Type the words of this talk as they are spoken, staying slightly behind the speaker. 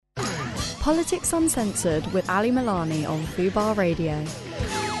Politics Uncensored with Ali Milani on Fubar Radio.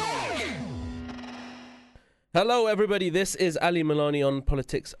 Hello, everybody. This is Ali Milani on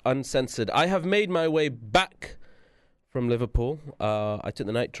Politics Uncensored. I have made my way back from Liverpool. I took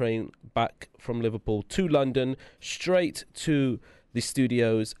the night train back from Liverpool to London, straight to the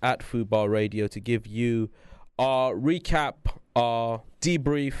studios at Fubar Radio to give you our recap, our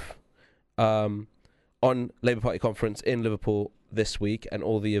debrief on Labour Party conference in Liverpool this week and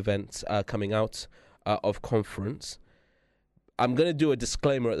all the events coming out of conference. I'm going to do a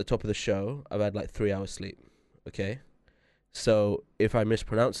disclaimer at the top of the show. I've had like 3 hours sleep, okay? So if I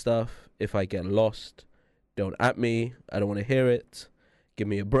mispronounce stuff, if I get lost, don't at me. I don't want to hear it. Give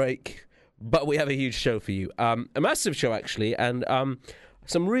me a break. But we have a huge show for you. A massive show, actually, and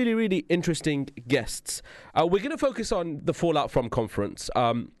some really, really interesting guests. We're going to focus on the fallout from conference.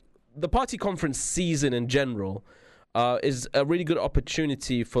 The party conference season in general is a really good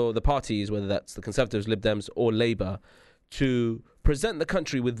opportunity for the parties, whether that's the Conservatives, Lib Dems or Labour, to present the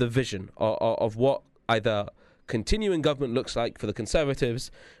country with the vision of what either continuing government looks like for the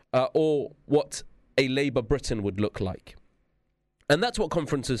Conservatives or what a Labour Britain would look like. And that's what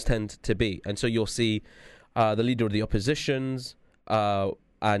conferences tend to be. And so you'll see the leader of the oppositions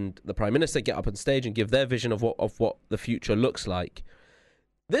and the Prime Minister get up on stage and give their vision of what the future looks like.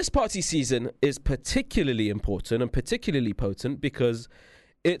 This party season is particularly important and particularly potent because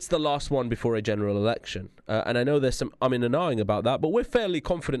it's the last one before a general election. And I know there's some umming and ahhing about that, but we're fairly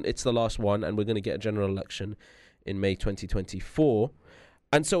confident it's the last one and we're going to get a general election in May 2024.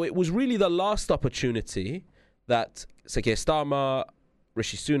 And so it was really the last opportunity that Sir Keir Starmer,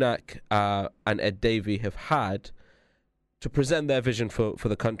 Rishi Sunak and Ed Davey have had to present their vision for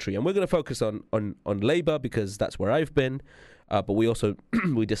the country. And we're going to focus on Labour because that's where I've been. But we also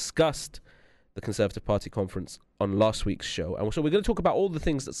we discussed the Conservative Party conference on last week's show. And so we're going to talk about all the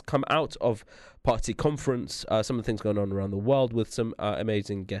things that's come out of party conference, some of the things going on around the world with some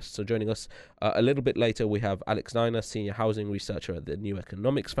amazing guests. So joining us a little bit later, we have Alex Diner, Senior Housing Researcher at the New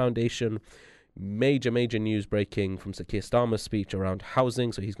Economics Foundation. Major news breaking from Sir Keir Starmer's speech around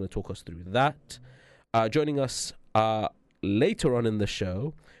housing. So he's going to talk us through that. Joining us later on in the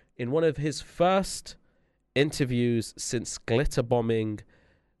show, in one of his first interviews since glitterbombing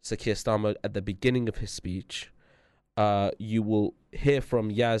Sir Keir Starmer at the beginning of his speech, you will hear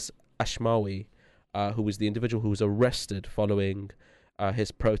from Yaz Ashwami, who was the individual who was arrested following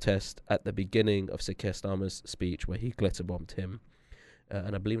his protest at the beginning of Sir Keir Starmer's speech where he glitterbombed him.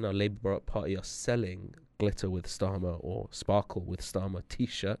 And I believe now Labour Party are selling glitter with Starmer or sparkle with Starmer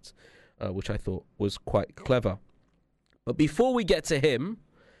t-shirts, which I thought was quite clever. But before we get to him,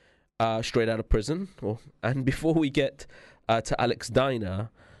 straight out of prison, and before we get to Alex Diner,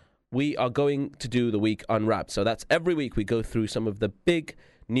 we are going to do the Week Unwrapped. So that's every week we go through some of the big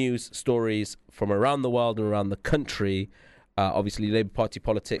news stories from around the world and around the country. Obviously, Labour Party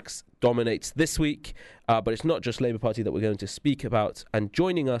politics dominates this week, but it's not just Labour Party that we're going to speak about. And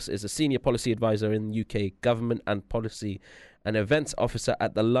joining us is a senior policy advisor in UK government and policy and events officer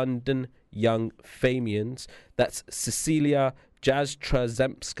at the London Young Fabians. That's Cecilia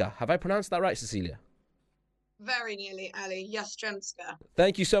Jastrzembska. Have I pronounced that right, Cecilia? Very nearly, Ali. Jastrzembska.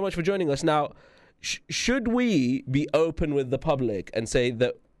 Thank you so much for joining us. Now, should we be open with the public and say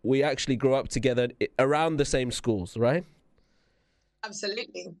that we actually grew up together around the same schools, right?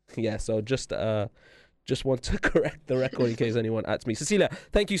 Absolutely. Yeah, so just want to correct the record in case anyone at me. Cecilia,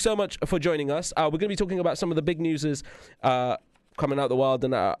 thank you so much for joining us. We're going to be talking about some of the big news coming out of the world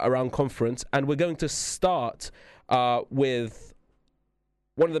and around conference, and we're going to start with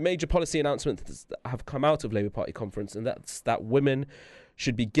one of the major policy announcements that have come out of Labour Party conference, and that's that women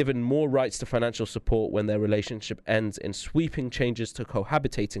should be given more rights to financial support when their relationship ends, in sweeping changes to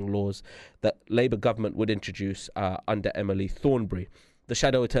cohabitating laws that Labour government would introduce under Emily Thornberry. The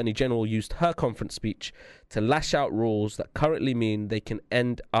Shadow Attorney General used her conference speech to lash out rules that currently mean they can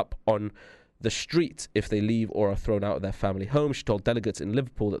end up on the street if they leave or are thrown out of their family home. She told delegates in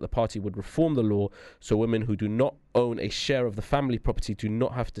Liverpool that the party would reform the law so women who do not own a share of the family property do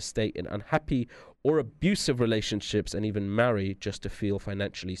not have to stay in unhappy or abusive relationships and even marry just to feel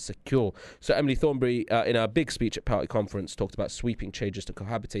financially secure. So Emily Thornberry, in her big speech at party conference, talked about sweeping changes to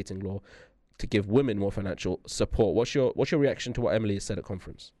cohabitating law to give women more financial support. What's your reaction to what Emily has said at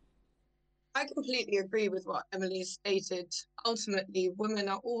conference? I completely agree with what Emily stated. Ultimately, women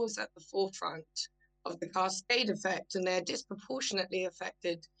are always at the forefront of the cascade effect, and they're disproportionately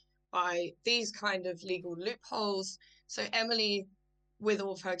affected by these kind of legal loopholes. So Emily, with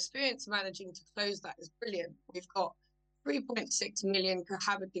all of her experience managing to close that, is brilliant. We've got 3.6 million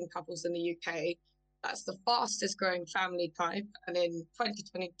cohabiting couples in the UK. That's the fastest growing family type. And in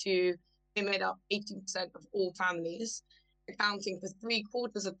 2022, they made up 18% of all families, accounting for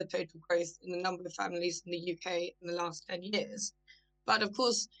 3/4 of the total growth in the number of families in the UK in the last 10 years. But of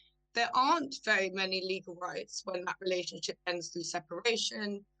course, there aren't very many legal rights when that relationship ends through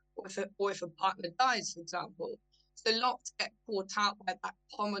separation, or if a partner dies, for example. So lots get caught out by that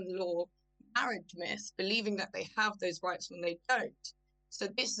common law marriage myth, believing that they have those rights when they don't. So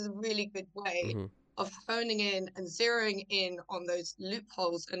this is a really good way of honing in and zeroing in on those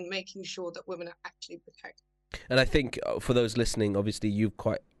loopholes and making sure that women are actually protected. And I think for those listening, obviously you've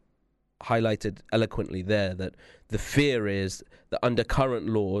quite highlighted eloquently there that the fear is that under current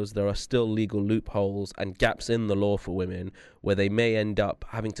laws there are still legal loopholes and gaps in the law for women where they may end up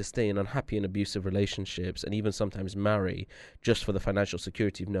having to stay in unhappy and abusive relationships and even sometimes marry just for the financial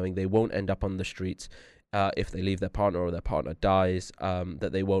security of knowing they won't end up on the streets if they leave their partner or their partner dies,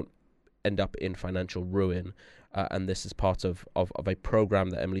 that they won't end up in financial ruin. And this is part of a program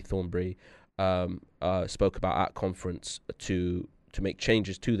that Emily Thornberry spoke about at conference to make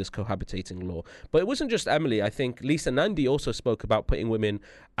changes to this cohabitating law. But it wasn't just Emily. I think Lisa Nandy also spoke about putting women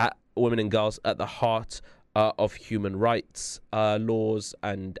and girls at the heart of human rights laws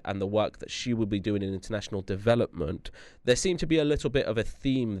and the work that she will be doing in international development. There seemed to be a little bit of a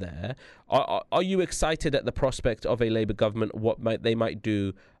theme there. Are you excited at the prospect of a Labour government, what they might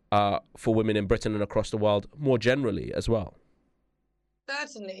do for women in Britain and across the world more generally as well?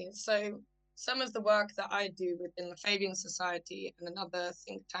 Certainly. So some of the work that I do within the Fabien Society and another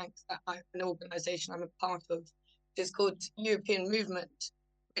think tank, an organisation I'm a part of, is called European Movement,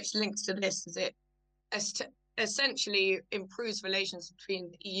 which links to this, as it essentially improves relations between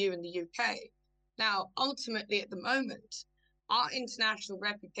the EU and the UK. Now, ultimately, at the moment, our international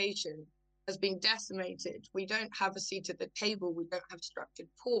reputation has been decimated. We don't have a seat at the table. We don't have structured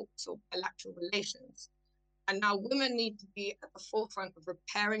talks or bilateral relations. And now women need to be at the forefront of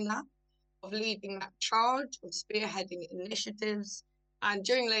repairing that, of leading that charge, of spearheading initiatives. And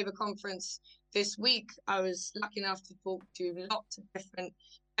during Labour conference this week, I was lucky enough to talk to lots of different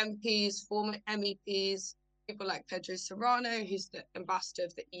MPs, former MEPs, people like Pedro Serrano, who's the ambassador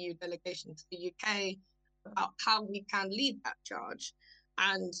of the EU delegation to the UK, about how we can lead that charge.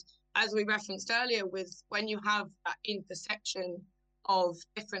 And as we referenced earlier, when you have that intersection of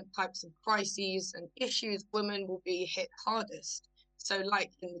different types of crises and issues, women will be hit hardest. So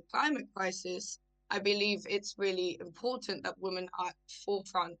like in the climate crisis, I believe it's really important that women are at the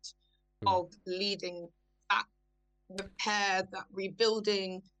forefront of leading that repair, that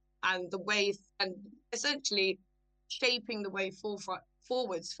rebuilding, and the way, and essentially shaping the way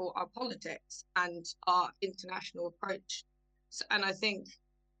forwards for our politics and our international approach. And I think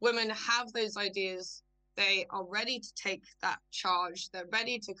women have those ideas. They are ready to take that charge. They're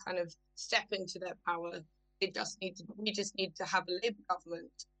ready to kind of step into their power. We just need to have a Labour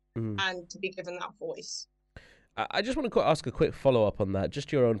government and to be given that voice. I just want to ask a quick follow-up on that,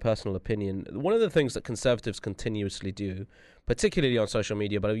 just your own personal opinion. One of the things that Conservatives continuously do, particularly on social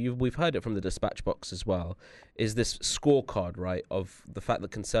media, but we've heard it from the dispatch box as well, is this scorecard, right, of the fact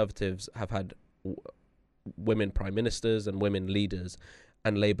that Conservatives have had women prime ministers and women leaders,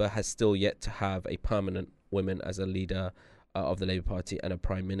 and Labour has still yet to have a permanent woman as a leader of the Labour Party and a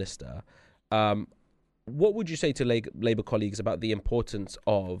prime minister. What would you say to Labour colleagues about the importance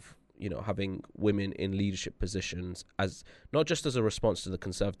of having women in leadership positions, as not just as a response to the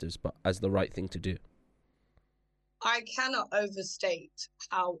Conservatives, but as the right thing to do? I cannot overstate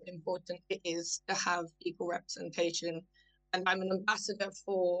how important it is to have equal representation. And I'm an ambassador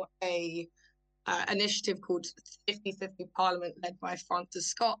for a initiative called 50/50 Parliament, led by Francis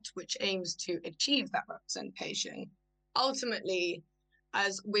Scott, which aims to achieve that representation. Ultimately,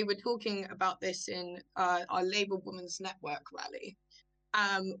 as we were talking about this in our Labour Women's Network rally,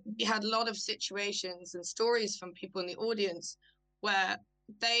 we had a lot of situations and stories from people in the audience where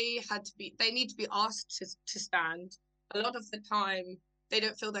they need to be asked to stand. A lot of the time, they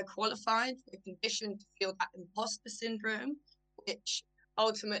don't feel they're qualified. They're conditioned to feel that imposter syndrome, which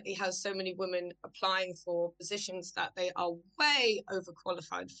ultimately has so many women applying for positions that they are way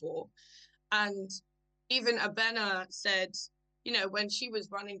overqualified for. And even Abena said, when she was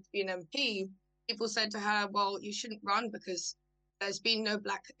running to be an MP, people said to her, well, you shouldn't run because there's been no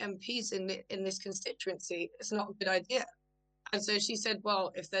black MPs in this constituency. It's not a good idea. And so she said,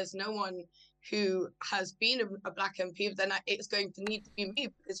 well, if there's no one who has been a black MP, then it's going to need to be me,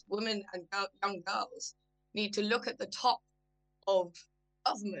 because women and young girls need to look at the top of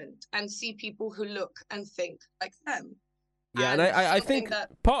government and see people who look and think like them. Yeah, and I think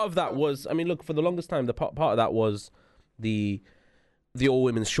that part of that was, look, for the longest time, the part of that was the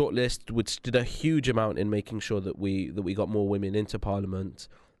all-women's shortlist, which did a huge amount in making sure that we got more women into Parliament.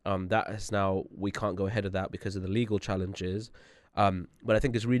 That is now, we can't go ahead of that because of the legal challenges. But I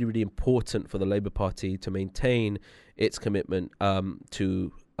think it's really, really important for the Labour Party to maintain its commitment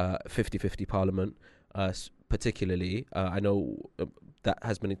to 50-50 Parliament, particularly. I know that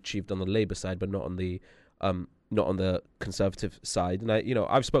has been achieved on the Labour side, but not on the Conservative side. And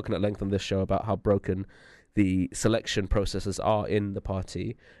I've spoken at length on this show about how broken the selection processes are in the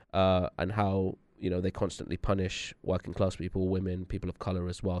party, and how they constantly punish working class people, women, people of colour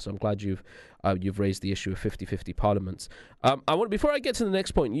as well. So I'm glad you've raised the issue of 50-50 parliaments. Before I get to the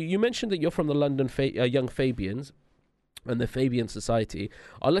next point, you mentioned that you're from the London Young Fabians and the Fabien Society.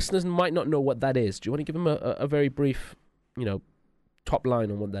 Our listeners might not know what that is. Do you want to give them a very brief, top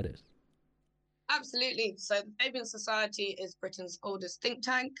line on what that is? Absolutely. So the Fabien Society is Britain's oldest think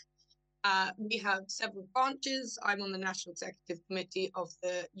tank. We have several branches. I'm on the National Executive Committee of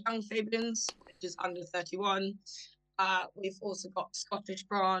the Young Fabians, which is under 31. We've also got a Scottish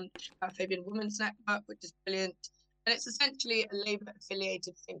branch, Fabien Women's Network, which is brilliant. And it's essentially a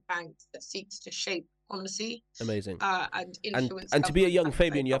Labour-affiliated think tank that seeks to shape policy. Amazing. And influence. And to be a young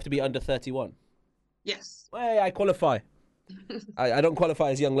Fabien, you have to be under 31. Yes. Hey, I qualify. I don't qualify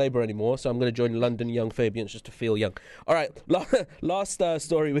as Young Labour anymore, so I'm going to join London Young Fabians just to feel young. All right, last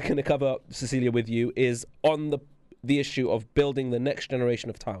story we're going to cover, Cecilia, with you is on the issue of building the next generation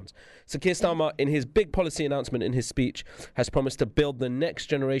of towns. Sir Keir Starmer, in his big policy announcement in his speech, has promised to build the next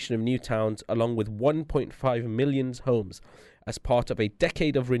generation of new towns along with 1.5 million homes as part of a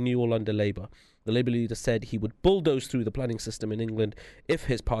decade of renewal under Labour. The Labour leader said he would bulldoze through the planning system in England if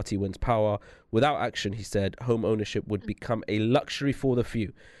his party wins power. Without action, he said, home ownership would become a luxury for the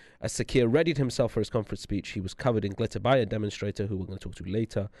few. As Sir Keir readied himself for his conference speech, he was covered in glitter by a demonstrator who we're going to talk to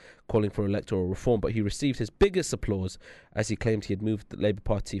later, calling for electoral reform, but he received his biggest applause as he claimed he had moved the Labour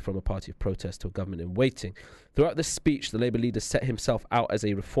Party from a party of protest to a government in waiting. Throughout the speech, the Labour leader set himself out as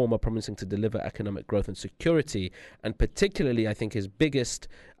a reformer, promising to deliver economic growth and security, and particularly, I think his biggest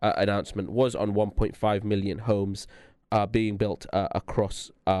announcement was on 1.5 million homes being built across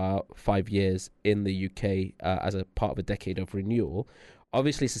 5 years in the UK as a part of a decade of renewal.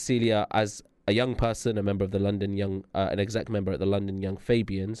 Obviously, Cecilia, as a young person, a member of the London Young, an exec member at the London Young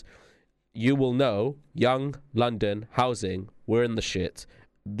Fabians, you will know young London housing, we're in the shit.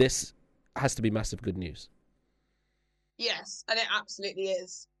 This has to be massive good news. Yes, and it absolutely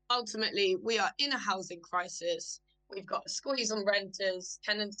is. Ultimately, we are in a housing crisis. We've got a squeeze on renters.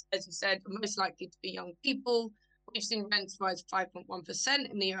 Tenants, as you said, are most likely to be young people. We've seen rents rise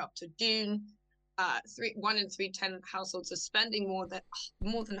 5.1% in the year up to June. 1 in 3 tenant households are spending more than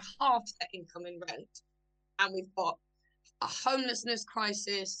half their income in rent, and we've got a homelessness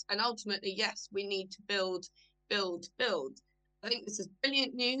crisis. And ultimately, yes, we need to build. I think this is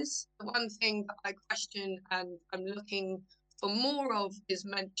brilliant news. The one thing that I question and I'm looking for more of is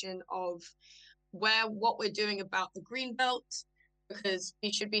mention of what we're doing about the green belt, because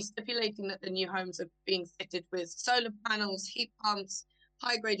we should be stipulating that the new homes are being fitted with solar panels, heat pumps,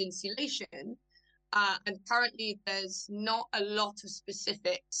 high-grade insulation. And currently, there's not a lot of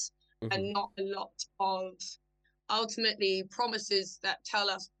specifics and not a lot of ultimately promises that tell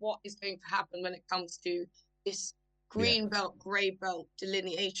us what is going to happen when it comes to this green belt, grey belt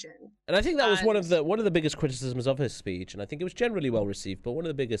delineation. And I think that was one of the biggest criticisms of his speech, and I think it was generally well received. But one of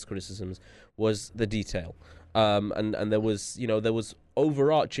the biggest criticisms was the detail, and there was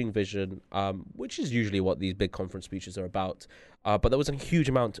overarching vision, which is usually what these big conference speeches are about. But there was a huge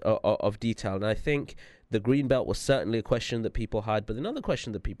amount of detail, and I think the green belt was certainly a question that people had. But another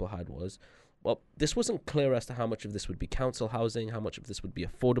question that people had was, well, this wasn't clear as to how much of this would be council housing, how much of this would be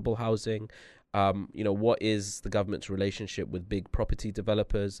affordable housing. What is the government's relationship with big property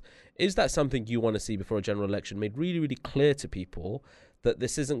developers? Is that something you want to see before a general election made really, really clear to people that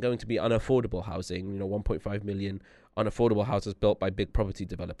this isn't going to be unaffordable housing, 1.5 million unaffordable houses built by big property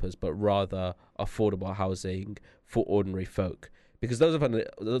developers, but rather affordable housing for ordinary folk? Because those of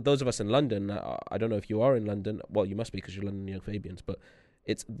us in London, I don't know if you are in London. Well, you must be because you're London Young Fabians, but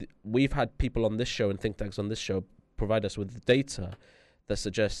we've had people on this show and think tanks on this show provide us with data that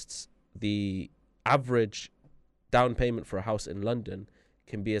suggests the average down payment for a house in London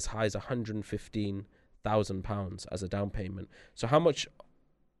can be as high as £115,000 as a down payment. So how much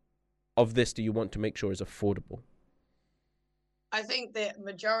of this do you want to make sure is affordable? I think the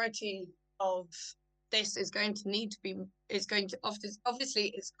majority of this is going to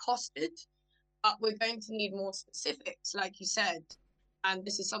obviously it's costed, but we're going to need more specifics, like you said. And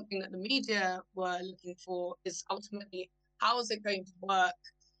this is something that the media were looking for, is ultimately, how is it going to work?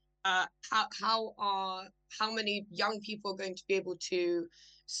 How many young people are going to be able to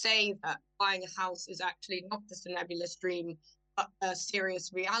say that buying a house is actually not just a nebulous dream, a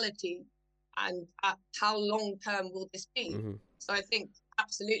serious reality, and how long term will this be? Mm-hmm. So I think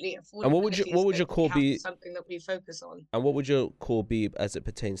absolutely affordability And what would your call be? Something that we focus on. And what would your call be as it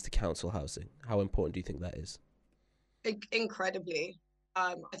pertains to council housing? How important do you think that is? Incredibly.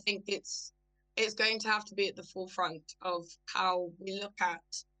 I think it's going to have to be at the forefront of how we look at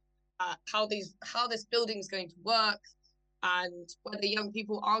how this building is going to work, and whether young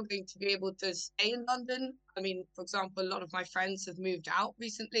people are going to be able to stay in London. I mean, for example, a lot of my friends have moved out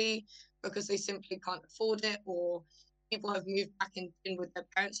recently because they simply can't afford it, or people have moved back in with their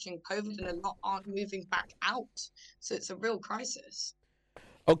parents during COVID, and a lot aren't moving back out. So it's a real crisis.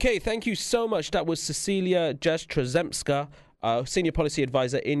 Okay, thank you so much. That was Cecilia Jastrzembska, Senior Policy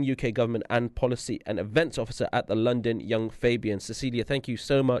Advisor in UK Government and Policy and Events Officer at the London Young Fabien. Cecilia, thank you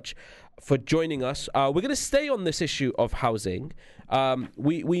so much for joining us. We're going to stay on this issue of housing.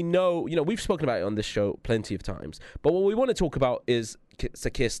 We know, we've spoken about it on this show plenty of times, but what we want to talk about is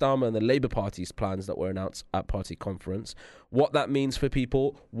Sir Keir Starmer and the Labour Party's plans that were announced at party conference, what that means for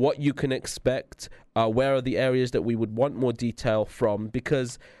people, what you can expect, where are the areas that we would want more detail from,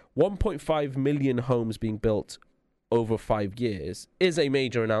 because 1.5 million homes being built over 5 years is a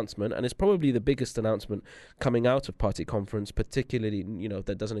major announcement, and it's probably the biggest announcement coming out of party conference, particularly,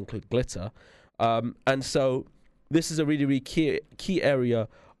 that doesn't include glitter. And so this is a really, really key area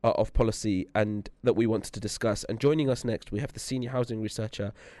of policy and that we wanted to discuss. And joining us next, we have the senior housing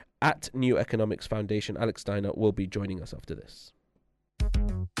researcher at New Economics Foundation, Alex Steiner, will be joining us after this.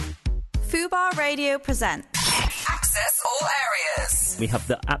 Fubar Radio presents Access All Areas. We have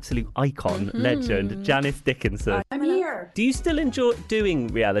the absolute icon, legend, Janice Dickinson. I'm here. Do you still enjoy doing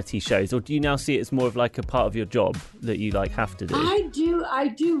reality shows, or do you now see it as more of like a part of your job that you have to do? I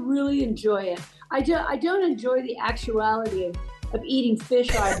do really enjoy it. I don't enjoy the actuality of eating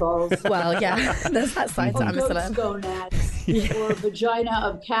fish eyeballs. Well, yeah, there's that side to Amsterdam. Gonads or vagina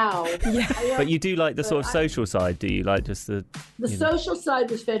of cow. Yeah. But you do like the sort of social side, do you? Like just the social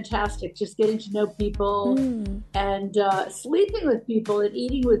side was fantastic. Just getting to know people and sleeping with people and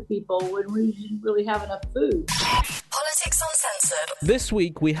eating with people when we didn't really have enough food. Politics Uncensored. This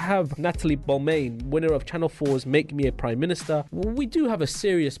week we have Natalie Balmain, winner of Channel 4's Make Me a Prime Minister. We do have a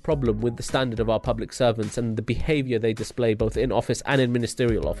serious problem with the standard of our public servants and the behaviour they display both in office and in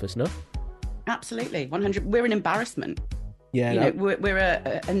ministerial office, no? Absolutely, 100. We're an embarrassment. Yeah, we're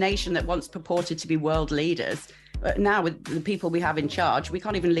a nation that once purported to be world leaders. But now with the people we have in charge, we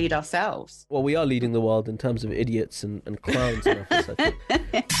can't even lead ourselves. Well, we are leading the world in terms of idiots and clowns in office, I think. The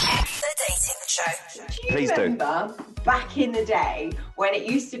Dating Show. Do you remember back in the day when it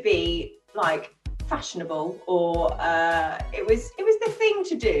used to be like fashionable, or it was the thing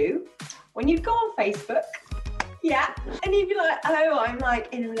to do when you'd go on Facebook, and you'd be like, oh, I'm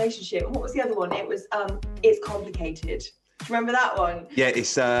like in a relationship. And what was the other one? It was it's complicated. Do you remember that one? Yeah,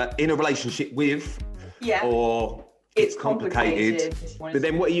 it's in a relationship with, or it's complicated. But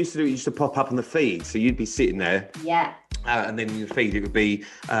then what it used to do, it used to pop up on the feed. So you'd be sitting there. Yeah. And then in the feed, it would be,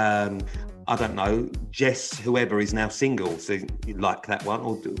 I don't know, Jess, whoever is now single. So you like that one.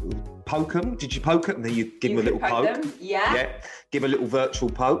 Or poke them. Did you poke them? And then you give them a little poke. Them. Yeah. Give a little virtual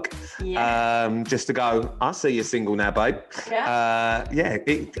poke. Yeah. Just to go, I see you're single now, babe. Yeah.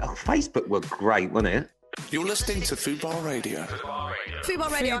 Facebook were great, wasn't it? You're listening to Fubar Radio.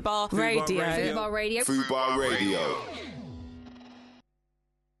 Fubar Radio. Fubar Radio. Fubar Radio. Fubar Radio.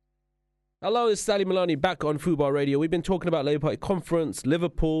 Hello, it's Sally Milani back on Fubar Radio. We've been talking about Labour Party conference,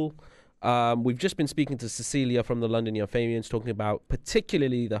 Liverpool. We've just been speaking to Cecilia from the London Young Fabians, talking about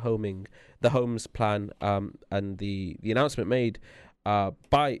particularly the homes plan, and the announcement made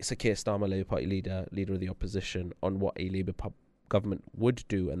by Sir Keir Starmer, Labour Party leader of the opposition, on what a Labour government would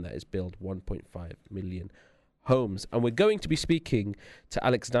do, and that is build 1.5 million homes. And we're going to be speaking to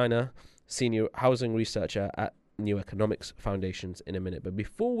Alex Steiner, senior housing researcher at New Economics Foundations, in a minute. But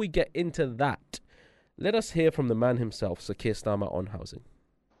before we get into that, let us hear from the man himself, Sir Keir Starmer, on housing.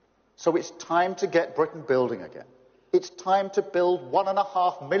 So it's time to get Britain building again. It's time to build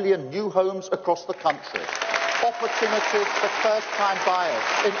 1.5 million new homes across the country. Opportunities for first-time buyers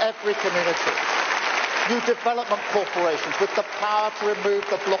in every community. New development corporations with the power to remove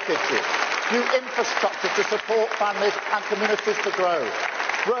the blockages. New infrastructure to support families and communities to grow.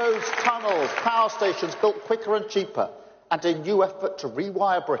 Roads, tunnels, power stations built quicker and cheaper. And a new effort to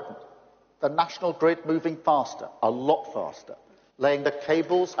rewire Britain. The national grid moving faster, a lot faster. Laying the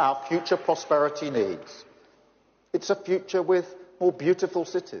cables our future prosperity needs. It's a future with more beautiful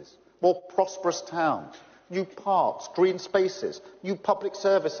cities, more prosperous towns, new parks, green spaces, new public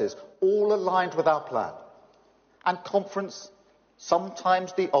services, all aligned with our plan. And conference,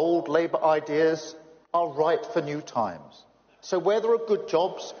 sometimes the old Labour ideas are right for new times. So where there are good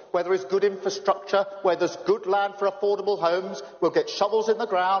jobs, where there is good infrastructure, where there's good land for affordable homes, we'll get shovels in the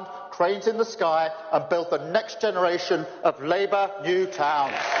ground, cranes in the sky, and build the next generation of Labour new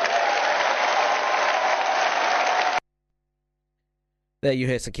towns. There you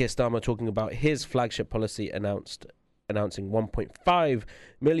hear Sir Keir Starmer talking about his flagship policy announcing 1.5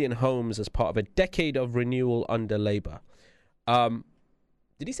 million homes as part of a decade of renewal under Labour.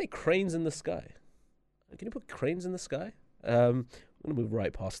 Did he say cranes in the sky? Can you put cranes in the sky? I'm going to move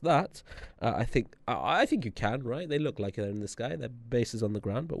right past that. I think you can, right? They look like they're in the sky. Their base is on the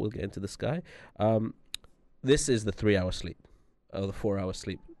ground, but we'll get into the sky. This is the 3-hour sleep, or the 4-hour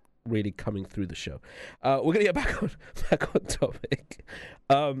sleep, really coming through the show. We're going to get back on topic,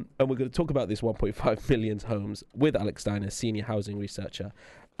 and we're going to talk about this 1.5 million homes with Alex Steiner, senior housing researcher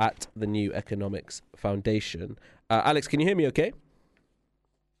at the New Economics Foundation. Alex, can you hear me? Okay.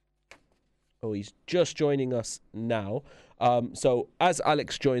 Oh, he's just joining us now. So as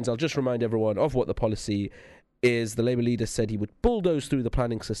Alex joins, I'll just remind everyone of what the policy is. The Labour leader said he would bulldoze through the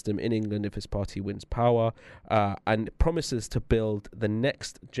planning system in England if his party wins power, and promises to build the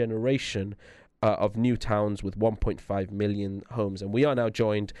next generation of new towns with 1.5 million homes. And we are now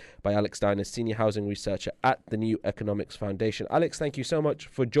joined by Alex Steiner, senior housing researcher at the New Economics Foundation. Alex, thank you so much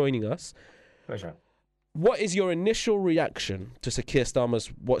for joining us. Pleasure. What is your initial reaction to Sir Keir Starmer's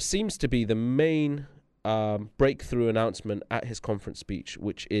what seems to be the main breakthrough announcement at his conference speech,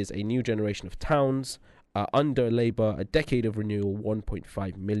 which is a new generation of towns under Labour, a decade of renewal,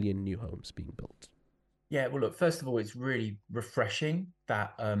 1.5 million new homes being built? Yeah, well, look, first of all, it's really refreshing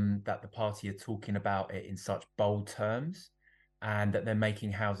that that the party are talking about it in such bold terms, and that they're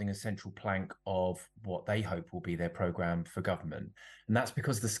making housing a central plank of what they hope will be their programme for government. And that's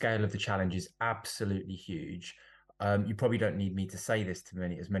because the scale of the challenge is absolutely huge. You probably don't need me to say this to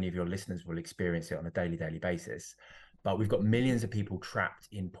many of your listeners will experience it on a daily basis. But we've got millions of people trapped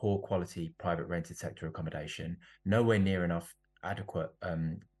in poor quality private rented sector accommodation, nowhere near enough adequate,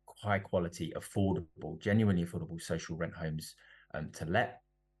 high quality, affordable, genuinely affordable social rent homes to let.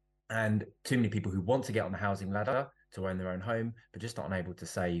 And too many people who want to get on the housing ladder to own their own home, but just not unable to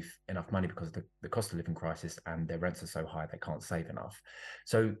save enough money because of the cost of living crisis, and their rents are so high they can't save enough.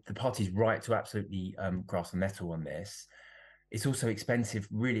 So the party's right to absolutely grasp the nettle on this. It's also expensive,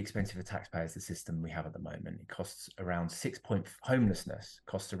 really expensive for taxpayers, the system we have at the moment. It costs around homelessness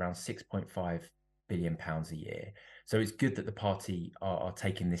costs around £6.5 billion a year. So it's good that the party are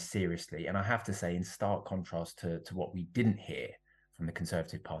taking this seriously. And I have to say, in stark contrast to what we didn't hear from the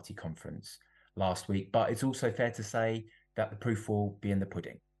Conservative Party conference last week. But it's also fair to say that the proof will be in the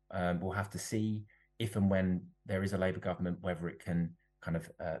pudding. We'll have to see if and when there is a Labour government, whether it can kind of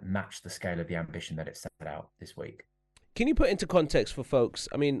match the scale of the ambition that it set out this week. Can you put into context for folks?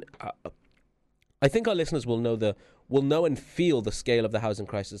 I mean, I think our listeners will know and feel the scale of the housing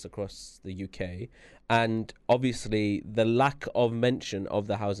crisis across the UK, and obviously the lack of mention of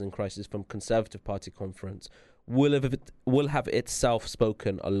the housing crisis from Conservative Party conference will have itself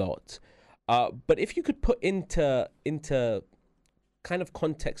spoken a lot. But if you could put into kind of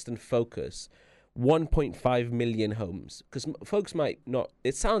context and focus 1.5 million homes, because folks might not,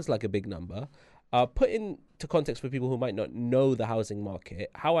 it sounds like a big number. Put into context for people who might not know the housing market,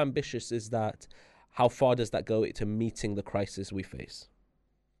 how ambitious is that? How far does that go to meeting the crisis we face?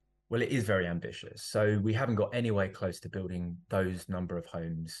 Well, it is very ambitious. So we haven't got anywhere close to building those number of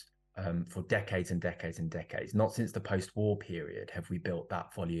homes for decades and decades and decades. Not since the post-war period have we built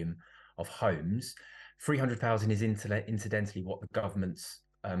that volume of homes. 300,000 is incidentally what the government's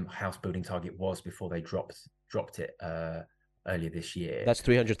house building target was before they dropped it earlier this year. That's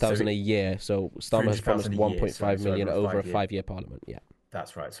 300,000 a year. So Starmer has promised 1.5 million over a 5-year parliament. Yeah,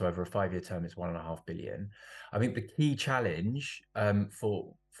 that's right. So over a 5-year term, it's 1.5 billion. I think the key challenge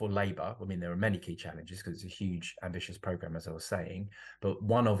for Labour, I mean, there are many key challenges because it's a huge, ambitious programme, as I was saying, but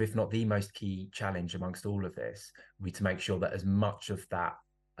one of, if not the most key challenge amongst all of this, would be to make sure that as much of that,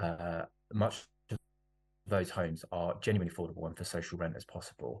 much of those homes are genuinely affordable and for social rent as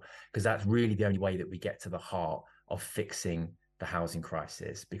possible, because that's really the only way that we get to the heart of fixing the housing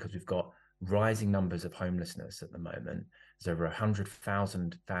crisis, because we've got rising numbers of homelessness at the moment. There's over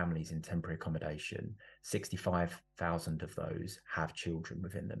 100,000 families in temporary accommodation. 65,000 of those have children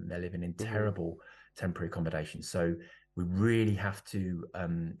within them. They're living in terrible temporary accommodation. So we really have to,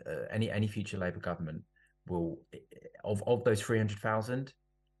 any future Labour government will, of those 300,000,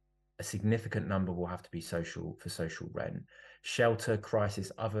 a significant number will have to be social rent. Shelter,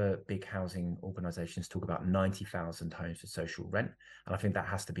 crisis, other big housing organisations talk about 90,000 homes for social rent. And I think that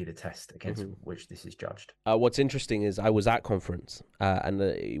has to be the test against which this is judged. What's interesting is I was at conference and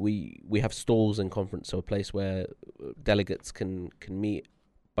we have stalls in conference, so a place where delegates can meet.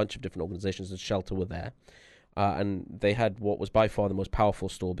 A bunch of different organisations and Shelter were there. And they had what was by far the most powerful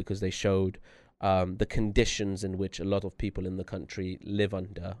stall because they showed the conditions in which a lot of people in the country live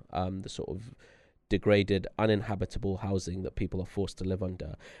under, the sort of degraded, uninhabitable housing that people are forced to live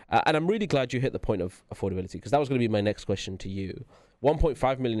under. And I'm really glad you hit the point of affordability, because that was going to be my next question to you.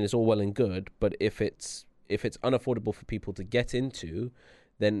 1.5 million is all well and good, but if it's unaffordable for people to get into,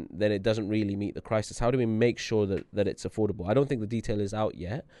 then it doesn't really meet the crisis. How do we make sure that it's affordable? I don't think the detail is out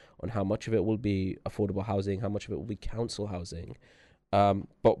yet on how much of it will be affordable housing, how much of it will be council housing.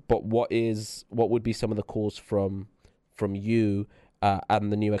 But what would be some of the calls from you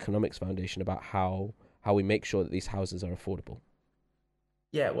and the New Economics Foundation about how we make sure that these houses are affordable?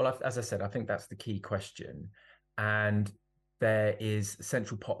 Yeah, well, as I said, I think that's the key question. And there is a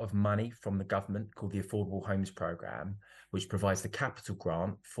central pot of money from the government called the Affordable Homes Programme, which provides the capital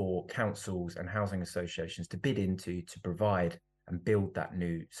grant for councils and housing associations to bid into to provide and build that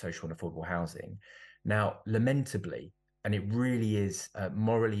new social and affordable housing. Now, lamentably, and it really is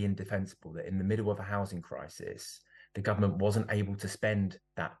morally indefensible that in the middle of a housing crisis, the government wasn't able to spend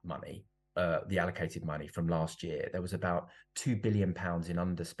that money, the allocated money from last year. There was about £2 billion in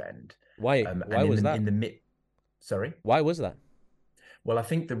underspend. Why was that? Sorry? Why was that? Well, I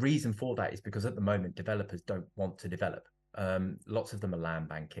think the reason for that is because at the moment, developers don't want to develop. Lots of them are land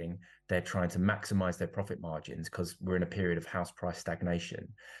banking. They're trying to maximize their profit margins because we're in a period of house price stagnation.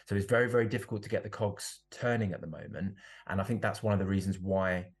 So it's very, very difficult to get the cogs turning at the moment. And I think that's one of the reasons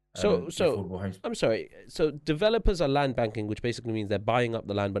why. Affordable homes. I'm sorry. So developers are land banking, which basically means they're buying up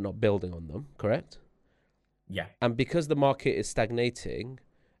the land but not building on them, correct? Yeah. And because the market is stagnating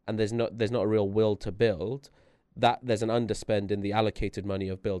and there's not a real will to build, that there's an underspend in the allocated money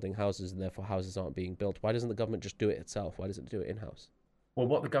of building houses, and therefore houses aren't being built. Why doesn't the government just do it itself? Why doesn't it do it in-house? Well,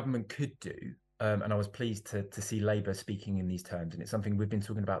 what the government could do, and I was pleased to see Labour speaking in these terms, and it's something we've been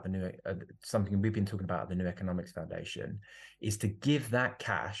talking about at the New Economics Foundation, is to give that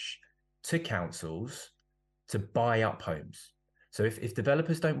cash to councils to buy up homes. So if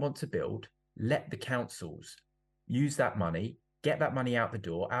developers don't want to build, let the councils use that money, get that money out the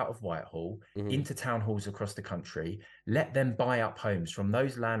door, out of Whitehall, into town halls across the country, let them buy up homes from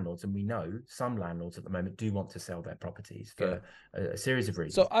those landlords. And we know some landlords at the moment do want to sell their properties for a series of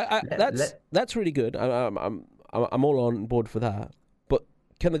reasons. So that's really good. I'm all on board for that. But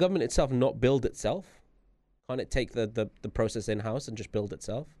can the government itself not build itself? Can't it take the process in-house and just build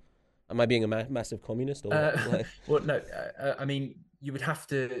itself? Am I being a massive communist? Or well, no. I mean, you would have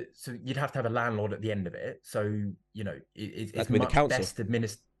to. So you'd have to have a landlord at the end of it. So it's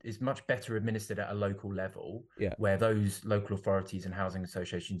much better administered at a local level, where those local authorities and housing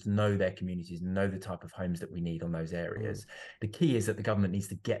associations know their communities, know the type of homes that we need on those areas. The key is that the government needs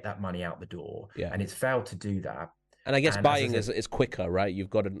to get that money out the door, and it's failed to do that. And I guess buying is quicker, right? You've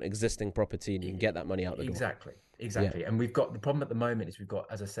got an existing property and you can get that money out the door. Exactly. Yeah. And we've got the problem at the moment is we've got,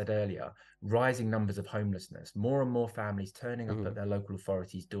 as I said earlier, rising numbers of homelessness. More and more families turning up at their local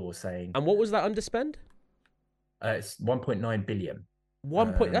authorities' door saying. And what was that underspend? It's 1.9 billion.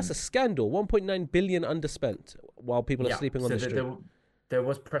 That's a scandal. 1.9 billion underspent while people are sleeping on the street. There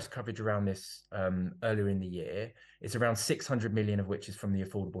was press coverage around this earlier in the year. It's around 600 million of which is from the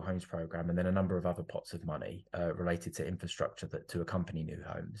Affordable Homes Programme, and then a number of other pots of money related to infrastructure to accompany new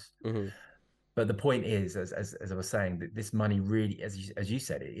homes. But the point is, as I was saying, that this money really, as you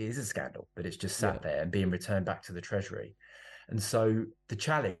said, it is a scandal that it's just sat there and being returned back to the Treasury. And so the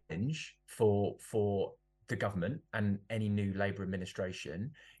challenge for the government and any new Labour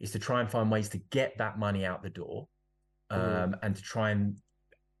administration is to try and find ways to get that money out the door. And to try and,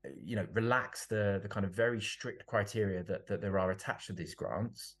 relax the kind of very strict criteria that there are attached to these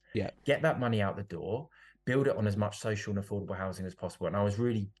grants. Get that money out the door, build it on as much social and affordable housing as possible. And I was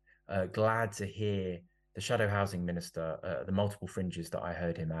really glad to hear the Shadow Housing Minister, the multiple fringes that I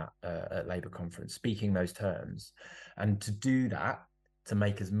heard him at Labour conference, speaking those terms. And to do that, to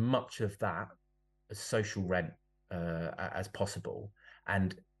make as much of that as social rent as possible.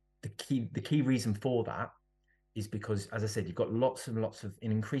 And the key reason for that is because, as I said, you've got lots and lots of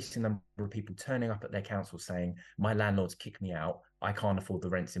an increasing number of people turning up at their council saying, my landlord's kicked me out. I can't afford the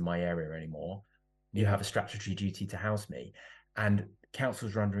rents in my area anymore. You have a statutory duty to house me. And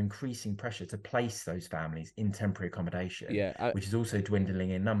councils are under increasing pressure to place those families in temporary accommodation, which is also dwindling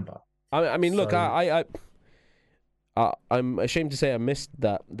in number. I mean, look, I'm ashamed to say I missed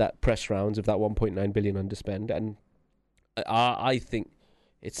that press rounds of that 1.9 billion underspend, and I think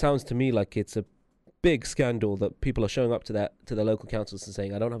it sounds to me like it's a big scandal that people are showing up to the local councils and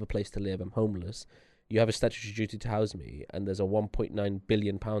saying, I don't have a place to live, I'm homeless. You have a statutory duty to house me, and there's a 1.9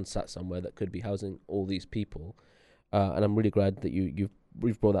 billion pounds sat somewhere that could be housing all these people. And I'm really glad that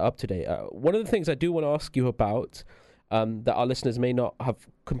you've brought that up today. One of the things I do want to ask you about, that our listeners may not have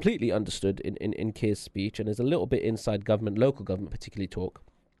completely understood in Keir's speech, and is a little bit inside government, local government particularly talk,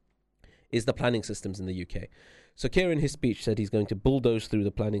 is the planning systems in the UK. So Keir in his speech said he's going to bulldoze through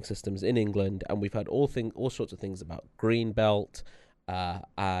the planning systems in England, and we've had all sorts of things about green belt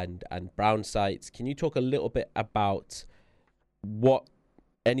and brown sites. Can you talk a little bit about what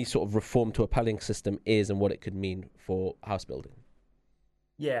any sort of reform to a planning system is and what it could mean for house building?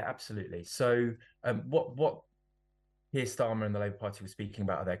 Yeah, absolutely. So what Keir Starmer and the Labour Party were speaking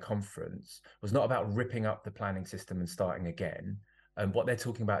about at their conference was not about ripping up the planning system and starting again. What they're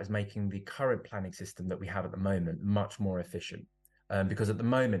talking about is making the current planning system that we have at the moment much more efficient. Because at the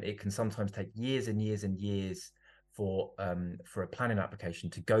moment, it can sometimes take years and years and years for a planning application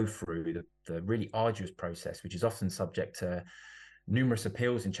to go through the really arduous process, which is often subject to numerous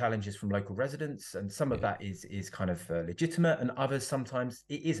appeals and challenges from local residents, and some of that is kind of legitimate, and others sometimes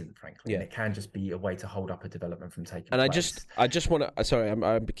it isn't, frankly, and it can just be a way to hold up a development from taking place. I just want to, sorry,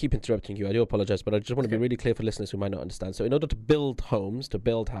 I keep interrupting you, I do apologize, but I just want to be really clear for listeners who might not understand. So in order to build homes, to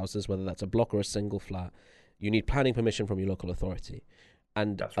build houses, whether that's a block or a single flat, you need planning permission from your local authority.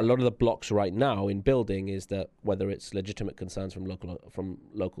 And a lot of the blocks right now in building is that whether it's legitimate concerns from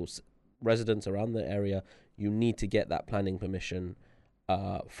local residents around the area, you need to get that planning permission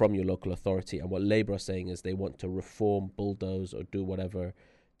from your local authority. And what Labour are saying is they want to reform, bulldoze, or do whatever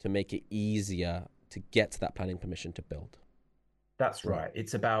to make it easier to get that planning permission to build. That's right.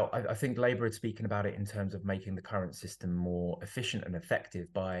 It's about, I think Labour are speaking about it in terms of making the current system more efficient and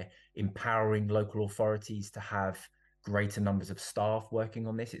effective by empowering local authorities to have greater numbers of staff working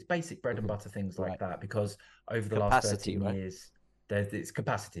on this. It's basic bread and butter things like that, because over the last 13 years, it's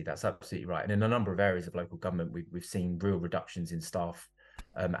capacity. That's absolutely right. And in a number of areas of local government, we've seen real reductions in staff,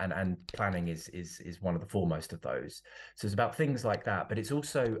 and planning is one of the foremost of those. So it's about things like that, but it's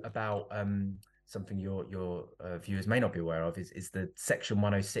also about something your viewers may not be aware of is the Section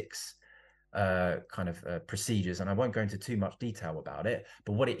 106 procedures, and I won't go into too much detail about it,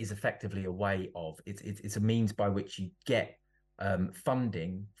 but what it is effectively a way of, it's a means by which you get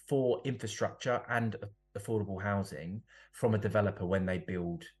funding for infrastructure and affordable housing from a developer when they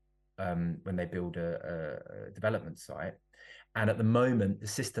build a development site. And at the moment, the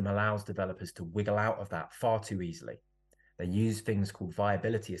system allows developers to wiggle out of that far too easily. They use things called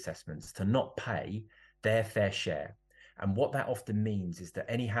viability assessments to not pay their fair share. And what that often means is that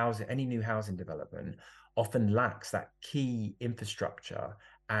any new housing development often lacks that key infrastructure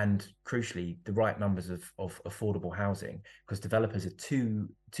and, crucially, the right numbers of affordable housing, because developers are too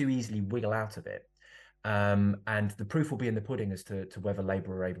easily wiggle out of it. And the proof will be in the pudding as to whether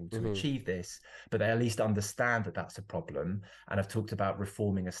Labour are able to achieve this, but they at least understand that that's a problem. And I've talked about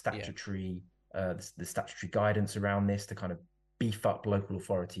reforming a statutory, the statutory guidance around this to kind of beef up local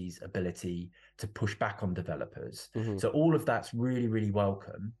authorities' ability to push back on developers. So all of that's really, really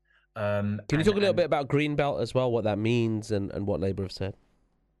welcome. Can you talk a little bit about Greenbelt as well, what that means and what Labour have said?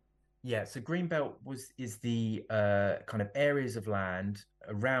 Yeah, so Greenbelt is the kind of areas of land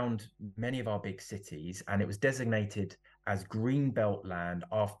around many of our big cities, and it was designated as Greenbelt land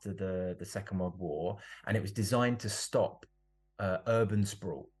after the Second World War, and it was designed to stop urban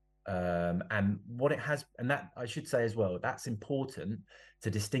sprawl. And what it has, and that I should say as well, that's important to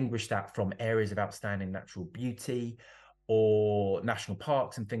distinguish that from areas of outstanding natural beauty or national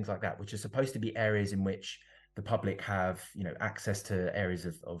parks and things like that, which are supposed to be areas in which the public have, access to areas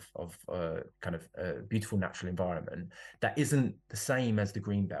of beautiful natural environment. That isn't the same as the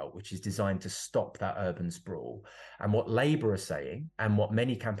Green Belt, which is designed to stop that urban sprawl. And what Labour are saying, and what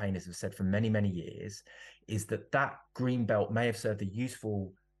many campaigners have said for many, many years, is that Green Belt may have served a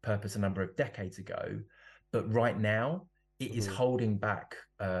useful purpose a number of decades ago, but right now it is holding back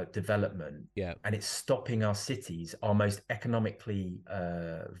development, and it's stopping our cities, our most economically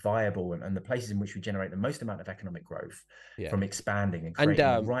viable and the places in which we generate the most amount of economic growth, from expanding and creating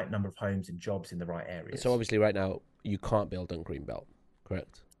the right number of homes and jobs in the right areas. So obviously right now you can't build on Greenbelt,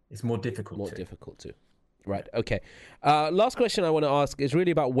 correct? It's more difficult. Right, okay. Last question I want to ask is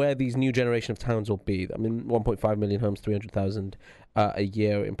really about where these new generation of towns will be. I mean, 1.5 million homes, 300,000 a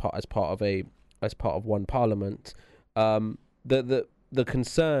year as part of one parliament. The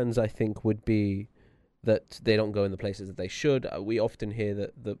concerns, I think, would be that they don't go in the places that they should. We often hear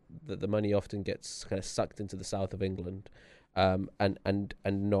that the money often gets kind of sucked into the south of England, and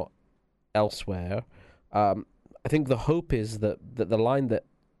not elsewhere. I think the hope is that the line that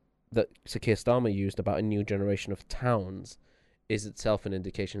Sir Keir Starmer used about a new generation of towns is itself an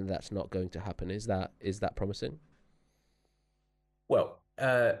indication that that's not going to happen. Is that promising? Well,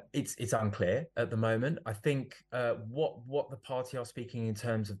 it's unclear at the moment. I think what the party are speaking in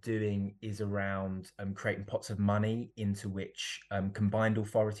terms of doing is around creating pots of money into which combined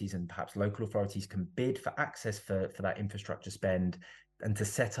authorities and perhaps local authorities can bid for access for that infrastructure spend, and to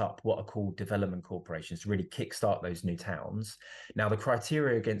set up what are called development corporations to really kickstart those new towns. Now, the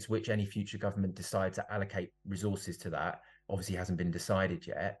criteria against which any future government decides to allocate resources to that obviously hasn't been decided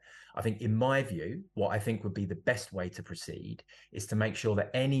yet. I think, in my view, what I think would be the best way to proceed is to make sure that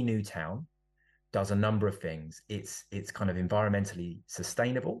any new town does a number of things. It's kind of environmentally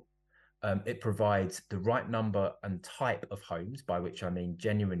sustainable. It provides the right number and type of homes, by which I mean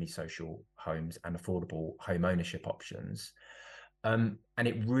genuinely social homes and affordable home ownership options. And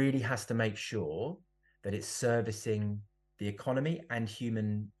it really has to make sure that it's servicing the economy and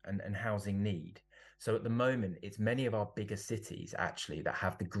human and housing need. So at the moment, it's many of our bigger cities actually that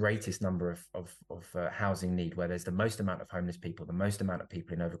have the greatest number of housing need, where there's the most amount of homeless people, the most amount of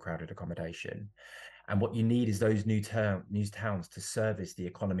people in overcrowded accommodation. And what you need is those new towns to service the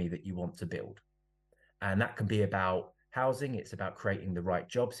economy that you want to build. And that can be about housing. It's about creating the right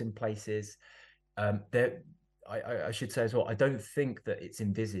jobs in places. I should say as well, I don't think that it's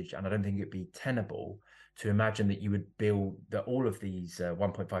envisaged, and I don't think it'd be tenable to imagine that you would build that all of these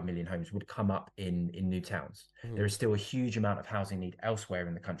 1.5 million homes would come up in new towns. There is still a huge amount of housing need elsewhere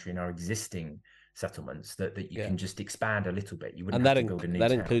in the country in our existing settlements that you can just expand a little bit. You wouldn't have to build a new town.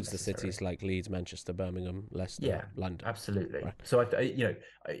 That includes the cities like Leeds, Manchester, Birmingham, Leicester, London. Absolutely. Right. So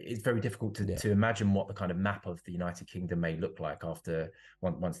it's very difficult to imagine what the kind of map of the United Kingdom may look like after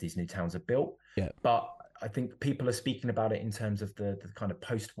once these new towns are built. Yeah. But I think people are speaking about it in terms of the kind of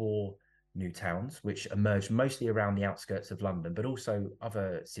post-war new towns, which emerged mostly around the outskirts of London, but also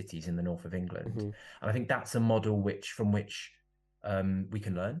other cities in the north of England. And I think that's a model from which we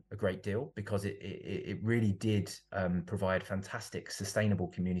can learn a great deal, because it really did provide fantastic, sustainable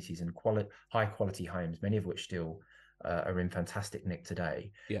communities and high quality homes, many of which still are in fantastic nick today.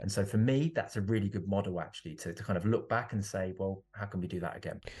 Yeah. And so for me, that's a really good model actually to kind of look back and say, well, how can we do that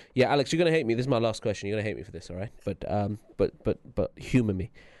again? Yeah, Alex, you're gonna hate me. This is my last question. You're gonna hate me for this, all right? But humor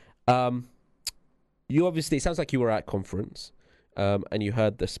me. You obviously, it sounds like you were at conference, and you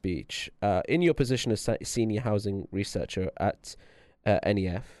heard the speech. In your position as senior housing researcher at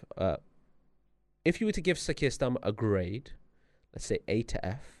NEF, if you were to give Sir Keir Starmer a grade, let's say A to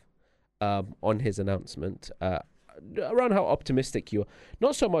F, on his announcement, around how optimistic you are,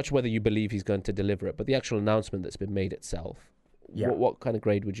 not so much whether you believe he's going to deliver it, but the actual announcement that's been made itself, what kind of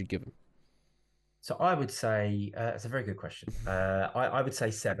grade would you give him? So I would say, it's a very good question. I would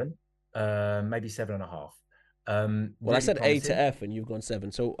say 7, maybe 7.5. Well, really I said promising. A to F and you've gone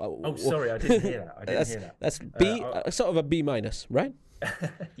 7. So sorry, I didn't hear that. That's B, sort of a B minus, right?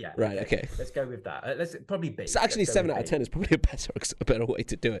 Yeah. Right. Okay. Let's go with that. Let's probably B. So actually, 7 out of 10 is probably a better way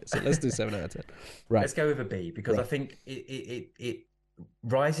to do it. So let's do 7 out of 10. Right. Let's go with a B, because I think it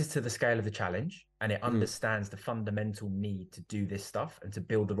rises to the scale of the challenge, and it understands the fundamental need to do this stuff and to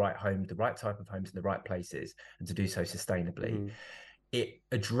build the right homes, the right type of homes in the right places, and to do so sustainably. It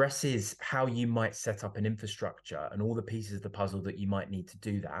addresses how you might set up an infrastructure and all the pieces of the puzzle that you might need to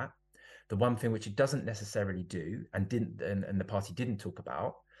do that. The one thing which it doesn't necessarily do and the party didn't talk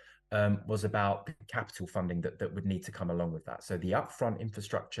about was about the capital funding that would need to come along with that. So the upfront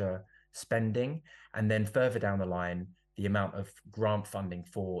infrastructure spending, and then further down the line, the amount of grant funding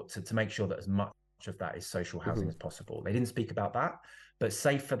to make sure that as much of that is social housing as possible. They didn't speak about that, but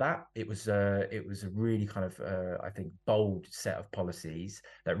save for that, it was a really kind of I think bold set of policies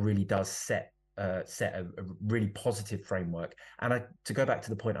that really does set a really positive framework. And to go back to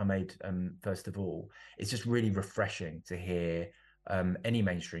the point I made first of all, it's just really refreshing to hear any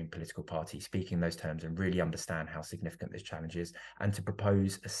mainstream political party speak in those terms and really understand how significant this challenge is, and to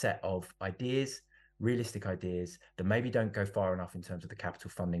propose a set of ideas, realistic ideas that maybe don't go far enough in terms of the capital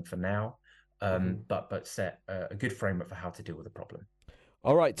funding for now, but set a good framework for how to deal with the problem.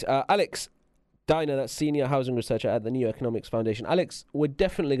 All right, Alex Diner, that's senior housing researcher at the New Economics Foundation. Alex, we're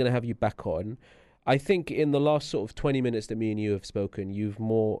definitely going to have you back on. I think in the last sort of 20 minutes that me and you have spoken, you've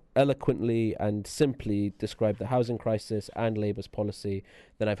more eloquently and simply described the housing crisis and Labour's policy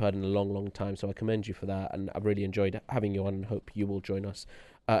than I've heard in a long, long time. So I commend you for that, and I've really enjoyed having you on and hope you will join us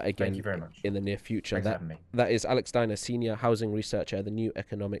again Thank you very much. in the near future. Thanks for having me. That is Alex Steiner, Senior Housing Researcher at the New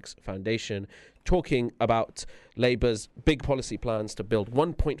Economics Foundation, talking about Labour's big policy plans to build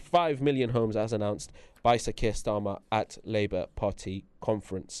 1.5 million homes as announced by Sir Keir Starmer at Labour Party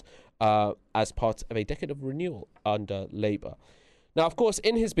conference as part of a decade of renewal under Labour. Now, of course,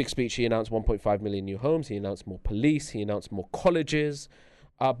 in his big speech, he announced 1.5 million new homes. He announced more police. He announced more colleges.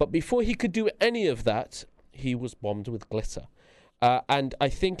 But before he could do any of that, he was bombed with glitter. And I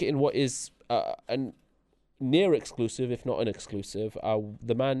think in what is an near exclusive, if not an exclusive,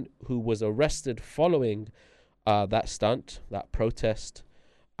 the man who was arrested following that stunt, that protest,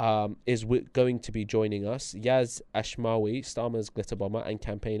 is going to be joining us. Yaz Ashwami, Starmer's glitter bomber and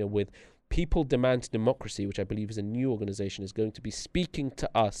campaigner with People Demand Democracy, which I believe is a new organization, is going to be speaking to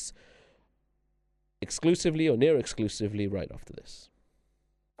us exclusively or near exclusively right after this.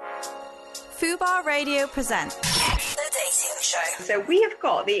 Fubar Radio presents The Dating Show. So we have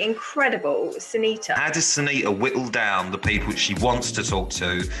got the incredible Sunita. How does Sunita whittle down the people she wants to talk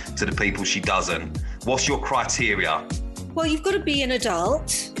to the people she doesn't? What's your criteria? Well, you've got to be an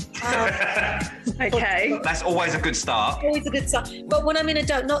adult. Okay. That's always a good start. Always a good start. But when I'm an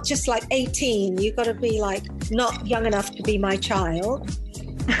adult, not just like 18, you've got to be like not young enough to be my child.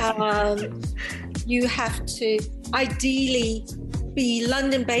 You have to ideally be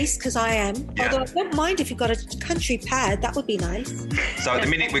London-based, because I am. Yeah. Although I don't mind if you've got a country pad, that would be nice. So at the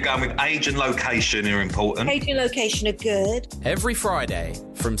minute we're going with age and location are important. Age and location are good. Every Friday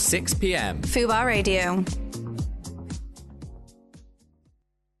from 6 p.m. Fubar Radio.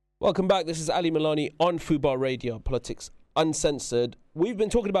 Welcome back. This is Ali Milani on Fubar Radio, Politics Uncensored. We've been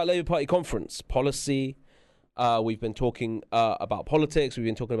talking about Labour Party conference policy. We've been talking about politics. We've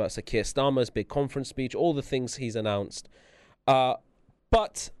been talking about Sir Keir Starmer's big conference speech, all the things he's announced.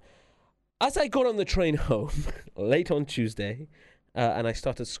 But as I got on the train home late on Tuesday and I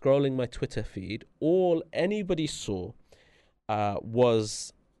started scrolling my Twitter feed, all anybody saw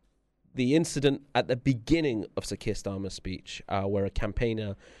was the incident at the beginning of Sir Keir Starmer's speech where a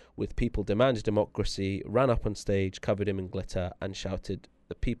campaigner with People Demand Democracy ran up on stage, covered him in glitter and shouted,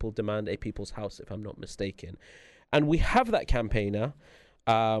 "The people demand a people's house," if I'm not mistaken. And we have that campaigner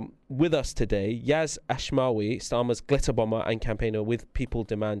with us today, Yaz Ashwami, Starmer's glitter bomber and campaigner with People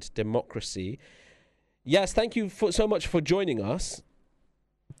Demand Democracy. Yaz, thank you so much for joining us.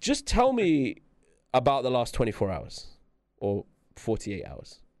 Just tell me about the last 24 hours or 48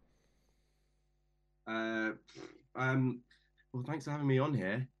 hours. Well, thanks for having me on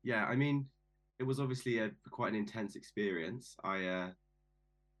here. Yeah, I mean, it was obviously quite an intense experience. I'd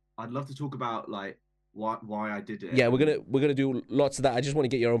love to talk about like why I did it. Yeah, we're gonna do lots of that. I just want to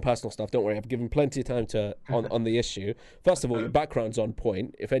get your own personal stuff. Don't worry, I've given plenty of time to on the issue. First of all, your background's on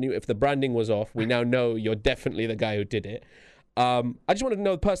point. If the branding was off, we now know you're definitely the guy who did it. I just wanted to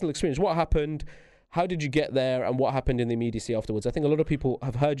know the personal experience. What happened? How did you get there? And what happened in the immediacy afterwards? I think a lot of people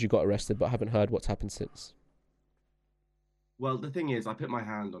have heard you got arrested, but haven't heard what's happened since. Well, the thing is, I put my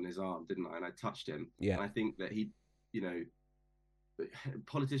hand on his arm, didn't I? And I touched him. Yeah. And I think that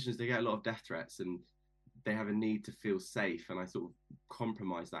politicians, they get a lot of death threats and they have a need to feel safe. And I sort of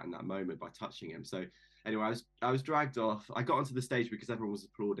compromised that in that moment by touching him. So anyway, I was dragged off. I got onto the stage because everyone was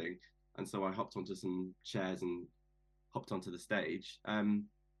applauding. And so I hopped onto some chairs and hopped onto the stage.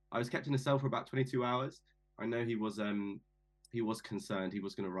 I was kept in a cell for about 22 hours. I know he was concerned. He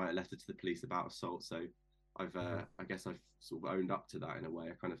was going to write a letter to the police about assault. So I guess I've sort of owned up to that in a way.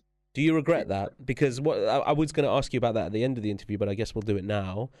 Do you regret that? Because what I was going to ask you about that at the end of the interview, but I guess we'll do it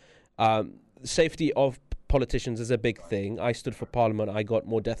now. Safety of politicians is a big thing. I stood for Parliament. I got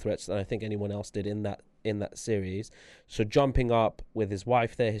more death threats than I think anyone else did in that series. So jumping up with his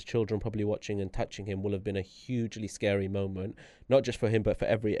wife there, his children probably watching and touching him will have been a hugely scary moment, not just for him, but for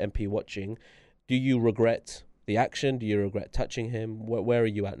every MP watching. Do you regret the action? Do you regret touching him? Where are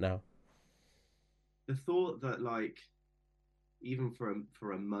you at now? The thought that, like, even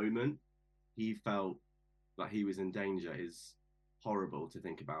for a moment, he felt like he was in danger is horrible to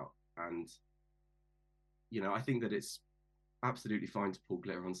think about. And, I think that it's absolutely fine to pull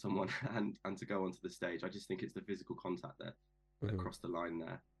glitter on someone and to go onto the stage. I just think it's the physical contact that crossed the line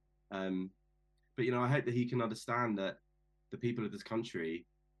there. But, I hope that he can understand that the people of this country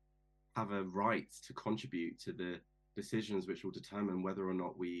have a right to contribute to the decisions which will determine whether or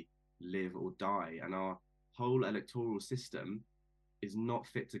not we live or die. And our whole electoral system is not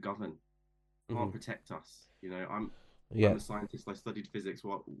fit to govern, can't protect us. I'm a scientist. I studied physics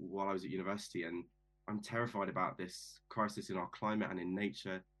while I was at university, and I'm terrified about this crisis in our climate and in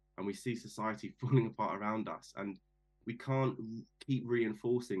nature. And we see society falling apart around us, and we can't keep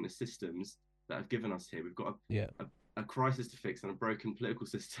reinforcing the systems that have given us here. We've got a a crisis to fix and a broken political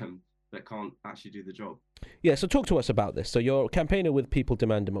system that can't actually do the job. Yeah, so talk to us about this. So you're a campaigner with People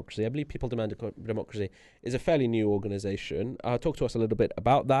Demand Democracy. I believe People Demand Democracy is a fairly new organisation. Talk to us a little bit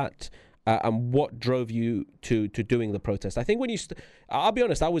about that and what drove you to doing the protest. I think when I'll be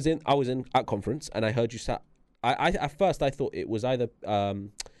honest, I was in at conference and I heard you I at first I thought it was either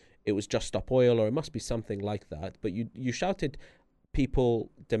it was Just Stop Oil or it must be something like that. But you shouted, "People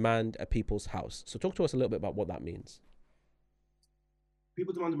demand a people's house." So talk to us a little bit about what that means.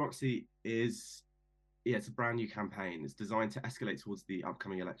 People Demand Democracy is, it's a brand new campaign. It's designed to escalate towards the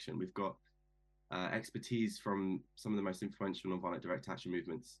upcoming election. We've got expertise from some of the most influential nonviolent direct action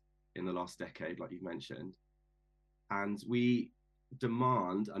movements in the last decade, like you've mentioned. And we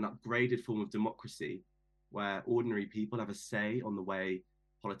demand an upgraded form of democracy where ordinary people have a say on the way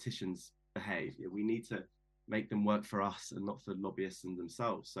politicians behave. We need to make them work for us and not for lobbyists and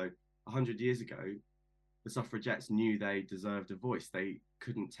themselves. So 100 years ago, the suffragettes knew they deserved a voice. They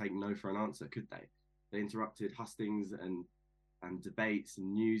couldn't take no for an answer, could they? They interrupted hustings and debates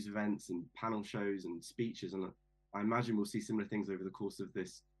and news events and panel shows and speeches. And I imagine we'll see similar things over the course of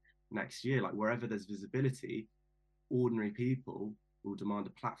this next year. Like wherever there's visibility, ordinary people will demand a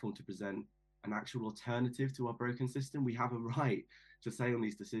platform to present an actual alternative to our broken system. We have a right to say on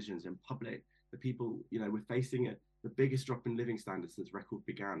these decisions in public. The people, we're facing the biggest drop in living standards since record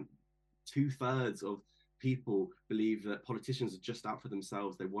began. 2/3 of people believe that politicians are just out for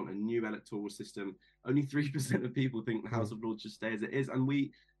themselves. They want a new electoral system. Only 3% of people think the House of Lords should stay as it is. And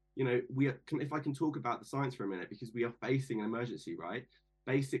if I can talk about the science for a minute, because we are facing an emergency, right?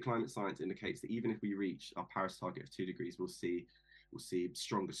 Basic climate science indicates that even if we reach our Paris target of 2 degrees, we'll see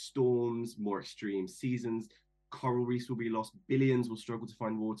stronger storms, more extreme seasons, coral reefs will be lost, billions will struggle to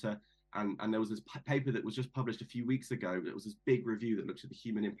find water. And there was this paper that was just published a few weeks ago. It was this big review that looked at the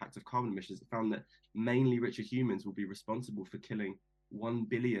human impact of carbon emissions. It found that mainly richer humans will be responsible for killing 1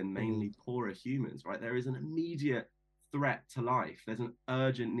 billion mainly poorer humans, right? There is an immediate threat to life. There's an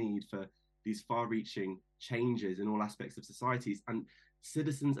urgent need for these far-reaching changes in all aspects of societies. And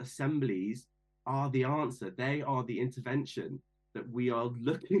citizens' assemblies are the answer. They are the intervention that we are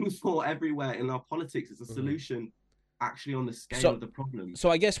looking for everywhere in our politics. It's a solution actually on the scale of the problem. So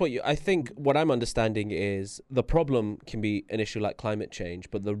I guess I think what I'm understanding is the problem can be an issue like climate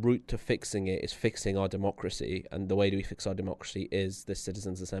change, but the route to fixing it is fixing our democracy, and the way we fix our democracy is the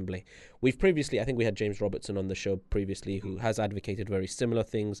citizens' assembly. We've previously, I think we had James Robertson on the show previously, who has advocated very similar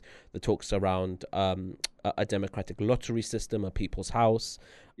things. The talks around a democratic lottery system, a people's house.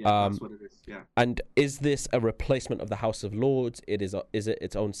 Yeah, that's what it is. Yeah. And is this a replacement of the House of Lords? Is it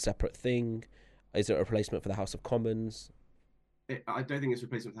its own separate thing? Is it a replacement for the House of Commons? I don't think it's a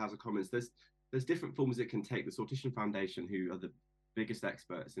replacement for the House of Commons. There's different forms it can take. The Sortition Foundation, who are the biggest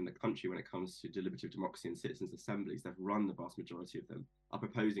experts in the country when it comes to deliberative democracy and citizens' assemblies, they've run the vast majority of them, are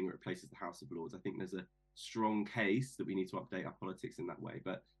proposing it replaces the House of Lords. I think there's a strong case that we need to update our politics in that way.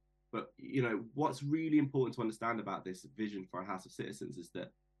 But what's really important to understand about this vision for a House of Citizens is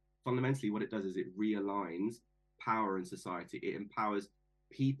that fundamentally what it does is it realigns power in society. It empowers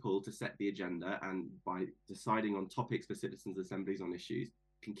people to set the agenda, and by deciding on topics for citizens' assemblies on issues,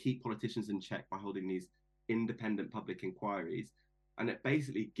 can keep politicians in check by holding these independent public inquiries. And it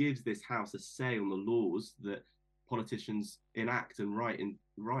basically gives this House a say on the laws that politicians enact and write in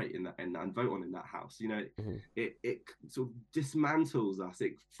that and vote on in that House. It sort of dismantles us.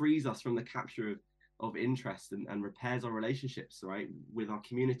 It frees us from the capture of interest and repairs our relationships, right, with our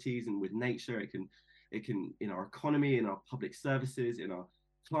communities and with nature. It can in our economy, in our public services, in our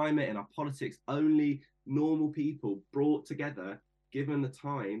climate, in our politics. Only normal people brought together, given the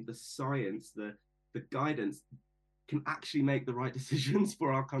time, the science, the guidance, can actually make the right decisions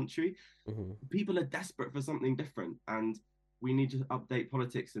for our country. People are desperate for something different, and we need to update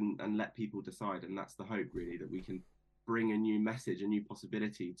politics and let people decide. And that's the hope, really, that we can bring a new message, a new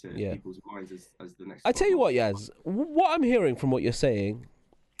possibility to people's minds as the next. I tell you what, Yaz, what I'm hearing from what you're saying,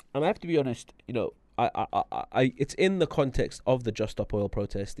 and I have to be honest, it's in the context of the Just Stop Oil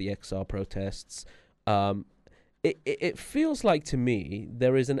protests, the XR protests. It feels like to me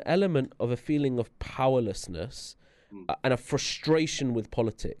there is an element of a feeling of powerlessness and a frustration with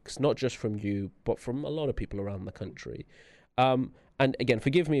politics, not just from you, but from a lot of people around the country. And again,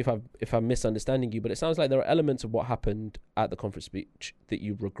 forgive me if I'm misunderstanding you, but it sounds like there are elements of what happened at the conference speech that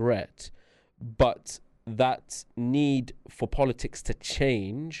you regret, but that need for politics to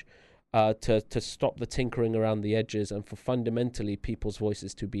change, to stop the tinkering around the edges, and for fundamentally people's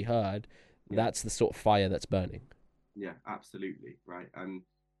voices to be heard. That's the sort of fire that's burning. Yeah, absolutely, right.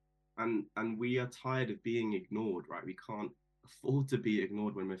 And we are tired of being ignored, right? We can't afford to be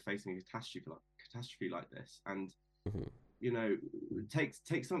ignored when we're facing a catastrophe like this. And You know,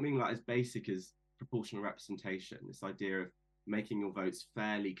 take something like as basic as proportional representation. This idea of making your votes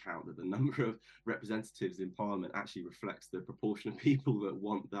fairly count, that the number of representatives in Parliament actually reflects the proportion of people that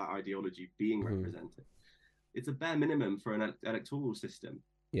want that ideology being represented. It's a bare minimum for an electoral system.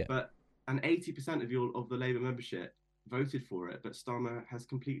 Yeah. But and 80% of the Labour membership voted for it, but Starmer has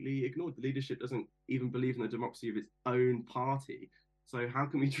completely ignored. The leadership doesn't even believe in the democracy of its own party. So how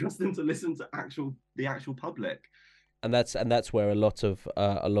can we trust them to listen to the actual public? And that's where a lot of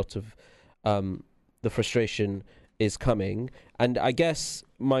the frustration is coming. And I guess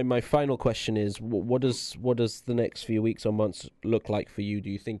my final question is, what does the next few weeks or months look like for you? Do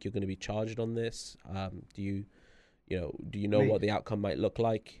you think you're going to be charged on this? Do you know what the outcome might look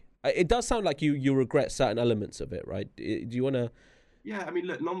like? It does sound like you regret certain elements of it, right? Do you want to? Yeah, I mean,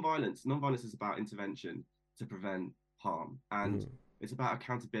 look, non-violence is about intervention to prevent harm, and it's about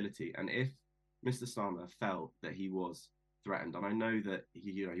accountability. And if Mr. Starmer felt that he was threatened, and I know that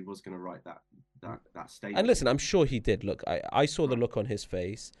he was going to write that statement. And listen, I'm sure he did. Look, I saw the look on his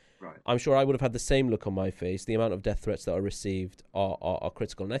face. Right. I'm sure I would have had the same look on my face. The amount of death threats that are received are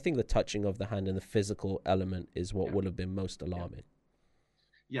critical, and I think the touching of the hand and the physical element is what would have been most alarming.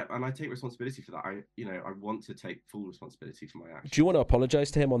 Yeah, and I take responsibility for that. I want to take full responsibility for my actions. Do you want to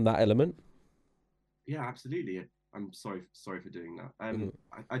apologize to him on that element? Yeah, absolutely. I'm sorry for doing that.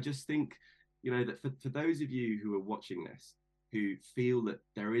 I just think, that for those of you who are watching this, who feel that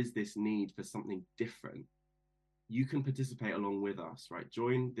there is this need for something different, you can participate along with us, right?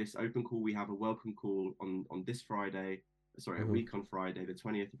 Join this open call. We have a welcome call on this Friday, a week on Friday, the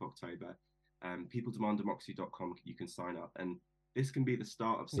 20th of October. PeopleDemandDemocracy.com, you can sign up. And this can be the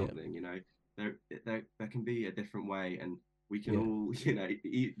start of something, There can be a different way, and we can all,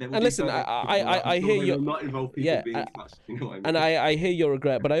 And listen, I hear you. Not involve people being touched. You know what I mean? And I hear your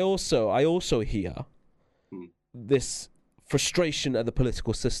regret, but I also hear this frustration at the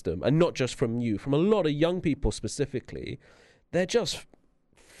political system, and not just from you, from a lot of young people specifically. They're just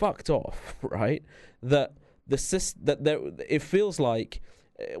fucked off, right? It feels like,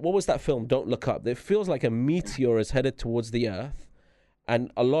 what was that film? Don't Look Up. It feels like a meteor is headed towards the earth,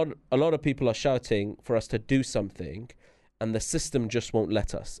 and a lot of people are shouting for us to do something, and the system just won't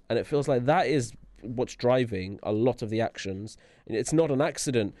let us. And it feels like that is what's driving a lot of the actions. And it's not an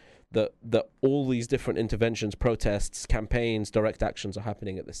accident that all these different interventions, protests, campaigns, direct actions are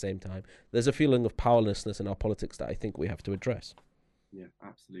happening at the same time. There's a feeling of powerlessness in our politics that I think we have to address. Yeah,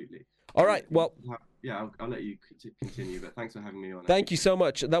 absolutely. All right, well... Yeah, I'll let you continue, but thanks for having me on. Thank you so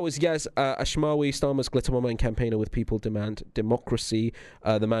much. That was Yaz Ashwami, Starmer's glitterbombed and campaigner with People Demand Democracy,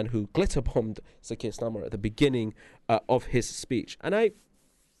 the man who glitterbombed Sir Keir Starmer at the beginning of his speech. And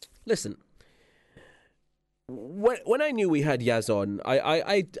listen, when I knew we had Yaz on,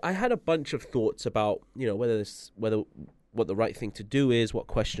 I had a bunch of thoughts about, what the right thing to do is, what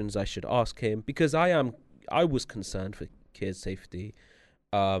questions I should ask him, because I was concerned for Keir's safety.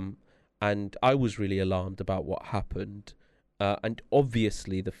 And I was really alarmed about what happened. And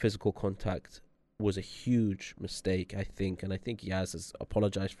obviously the physical contact was a huge mistake, I think. And I think Yaz has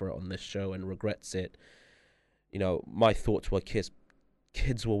apologized for it on this show and regrets it. My thoughts were Keir's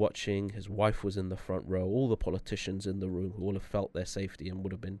kids were watching, his wife was in the front row, all the politicians in the room who all have felt their safety and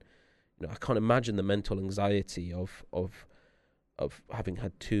would have been, I can't imagine the mental anxiety of having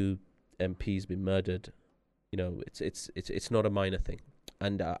had two MPs be murdered. It's not a minor thing.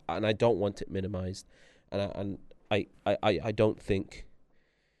 And I don't want it minimized, and I don't think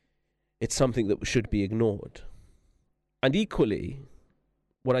it's something that should be ignored. And equally,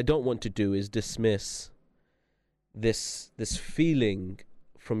 what I don't want to do is dismiss this feeling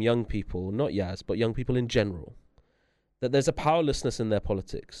from young people, not Yaz, but young people in general, that there's a powerlessness in their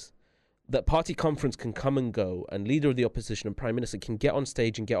politics, that party conference can come and go, and leader of the opposition and prime minister can get on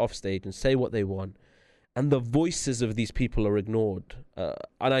stage and get off stage and say what they want, and the voices of these people are ignored.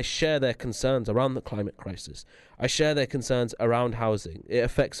 And I share their concerns around the climate crisis. I share their concerns around housing. It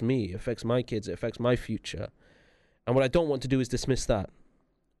affects me, it affects my kids, it affects my future. And what I don't want to do is dismiss that.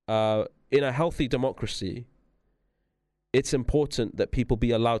 In a healthy democracy, it's important that people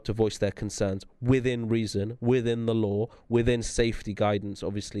be allowed to voice their concerns within reason, within the law, within safety guidance,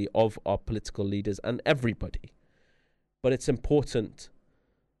 obviously, of our political leaders and everybody. But it's important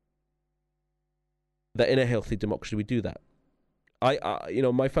that in a healthy democracy we do that.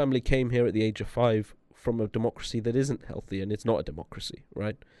 My family came here at the age of 5 from a democracy that isn't healthy, and it's not a democracy,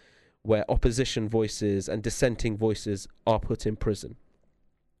 right? Where opposition voices and dissenting voices are put in prison.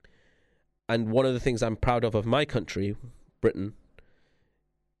 And one of the things I'm proud of my country, Britain,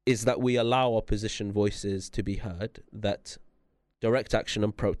 is that we allow opposition voices to be heard, that direct action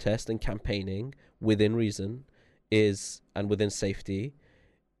and protest and campaigning within reason is, and within safety,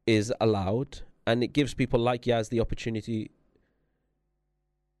 is allowed, and it gives people like Yaz the opportunity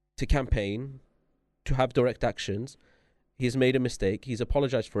to campaign, to have direct actions. He's made a mistake, he's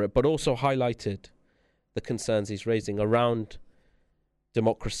apologized for it, but also highlighted the concerns he's raising around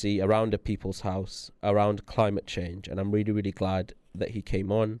democracy, around a people's house, around climate change, and I'm really, really glad that he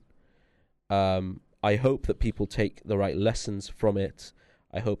came on. I hope that people take the right lessons from it.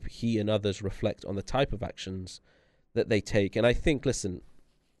 I hope he and others reflect on the type of actions that they take. And I think, listen,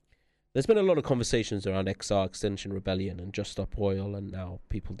 there's been a lot of conversations around XR, Extinction Rebellion, and Just Stop Oil, and now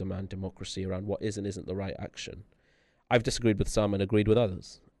people demand democracy around what is and isn't the right action. I've disagreed with some and agreed with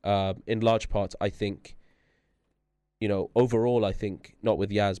others. In large part, I think, overall, I think, not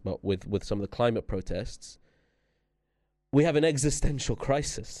with Yaz, but with some of the climate protests, we have an existential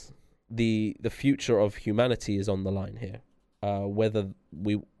crisis. The future of humanity is on the line here. Whether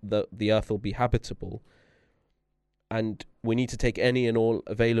the Earth will be habitable, and we need to take any and all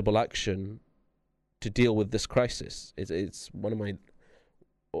available action to deal with this crisis. It's one of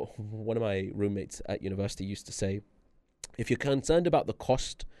my roommates at university used to say, if you're concerned about the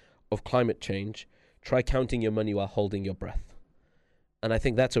cost of climate change, try counting your money while holding your breath. And I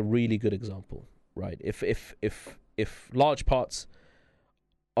think that's a really good example, right? If large parts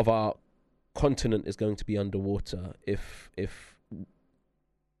of our continent is going to be underwater, if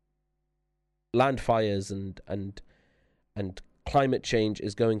land fires and climate change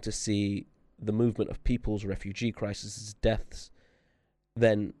is going to see the movement of people's refugee crises, deaths,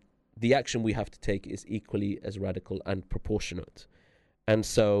 then the action we have to take is equally as radical and proportionate. And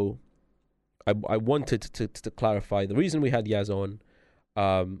so I wanted to clarify the reason we had Yaz on,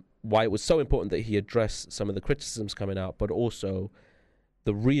 why it was so important that he addressed some of the criticisms coming out, but also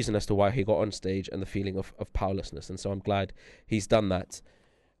the reason as to why he got on stage and the feeling of powerlessness. And so I'm glad he's done that.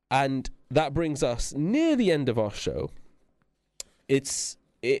 And that brings us near the end of our show.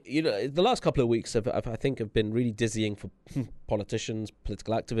 The last couple of weeks I think have been really dizzying for politicians,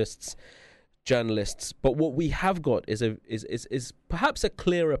 political activists, journalists. But what we have got is perhaps a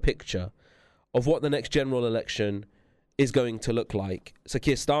clearer picture of what the next general election is going to look like. Sir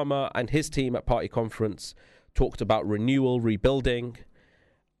Keir Starmer and his team at party conference talked about renewal, rebuilding.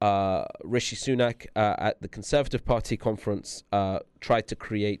 Rishi Sunak at the Conservative Party conference tried to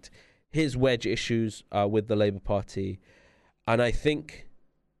create his wedge issues with the Labour Party. And I think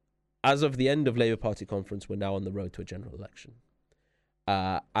as of the end of Labour Party conference, we're now on the road to a general election.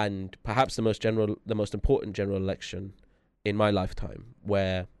 And perhaps the most important general election in my lifetime,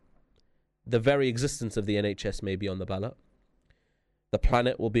 where the very existence of the NHS may be on the ballot. The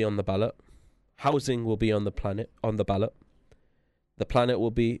planet will be on the ballot. Housing will be on the ballot. The planet will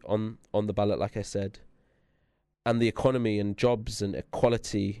be on the ballot, like I said. And the economy and jobs and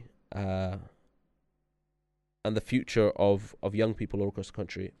equality and the future of young people all across the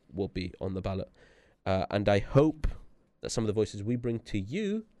country will be on the ballot. And I hope that some of the voices we bring to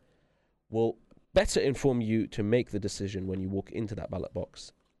you will better inform you to make the decision when you walk into that ballot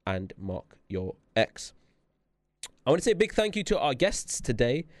box and mark your X. I want to say a big thank you to our guests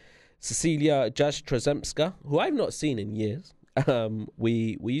today, Cecilia Jastrzembska, who I've not seen in years.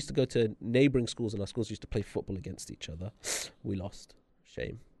 We used to go to neighbouring schools, and our schools used to play football against each other. We lost.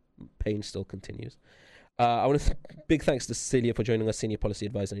 Shame. Pain still continues. I want to big thanks to Cecilia for joining us, Senior Policy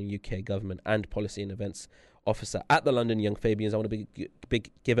Advisor in UK Government and Policy and Events Officer at the London Young Fabians. I want to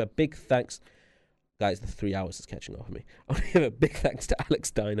give a big thanks. Guys, the 3 hours is catching up with me. I want to give a big thanks to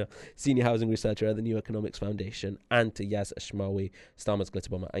Alex Diner, Senior Housing Researcher at the New Economics Foundation, and to Yaz Ashwami, Starmer's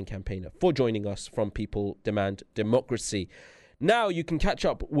glitterbomber and campaigner, for joining us from People Demand Democracy. Now you can catch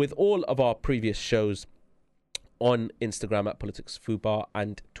up with all of our previous shows on Instagram at Politics Fubar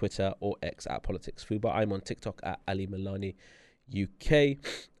and Twitter or X at Politics Fubar. I'm on TikTok at Ali Milani UK.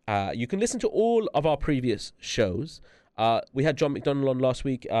 You can listen to all of our previous shows. We had John McDonnell on last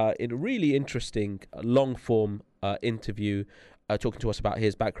week in a really interesting long-form interview talking to us about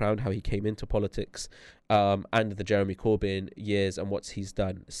his background, how he came into politics, and the Jeremy Corbyn years and what he's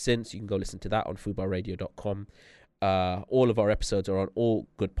done since. You can go listen to that on fubarradio.com. All of our episodes are on all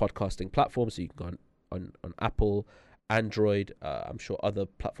good podcasting platforms, so you can go on Apple, Android. I'm sure other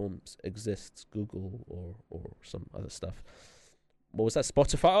platforms exist, Google or some other stuff. What was that?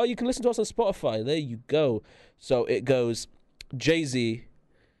 Spotify? Oh, you can listen to us on Spotify. There you go. So it goes Jay-Z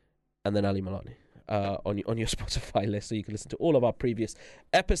and then Ali Milani on your Spotify list, so you can listen to all of our previous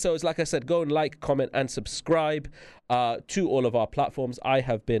episodes. Like I said, go and like, comment, and subscribe to all of our platforms. I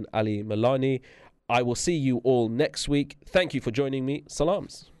have been Ali Milani. I will see you all next week. Thank you for joining me.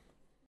 Salams.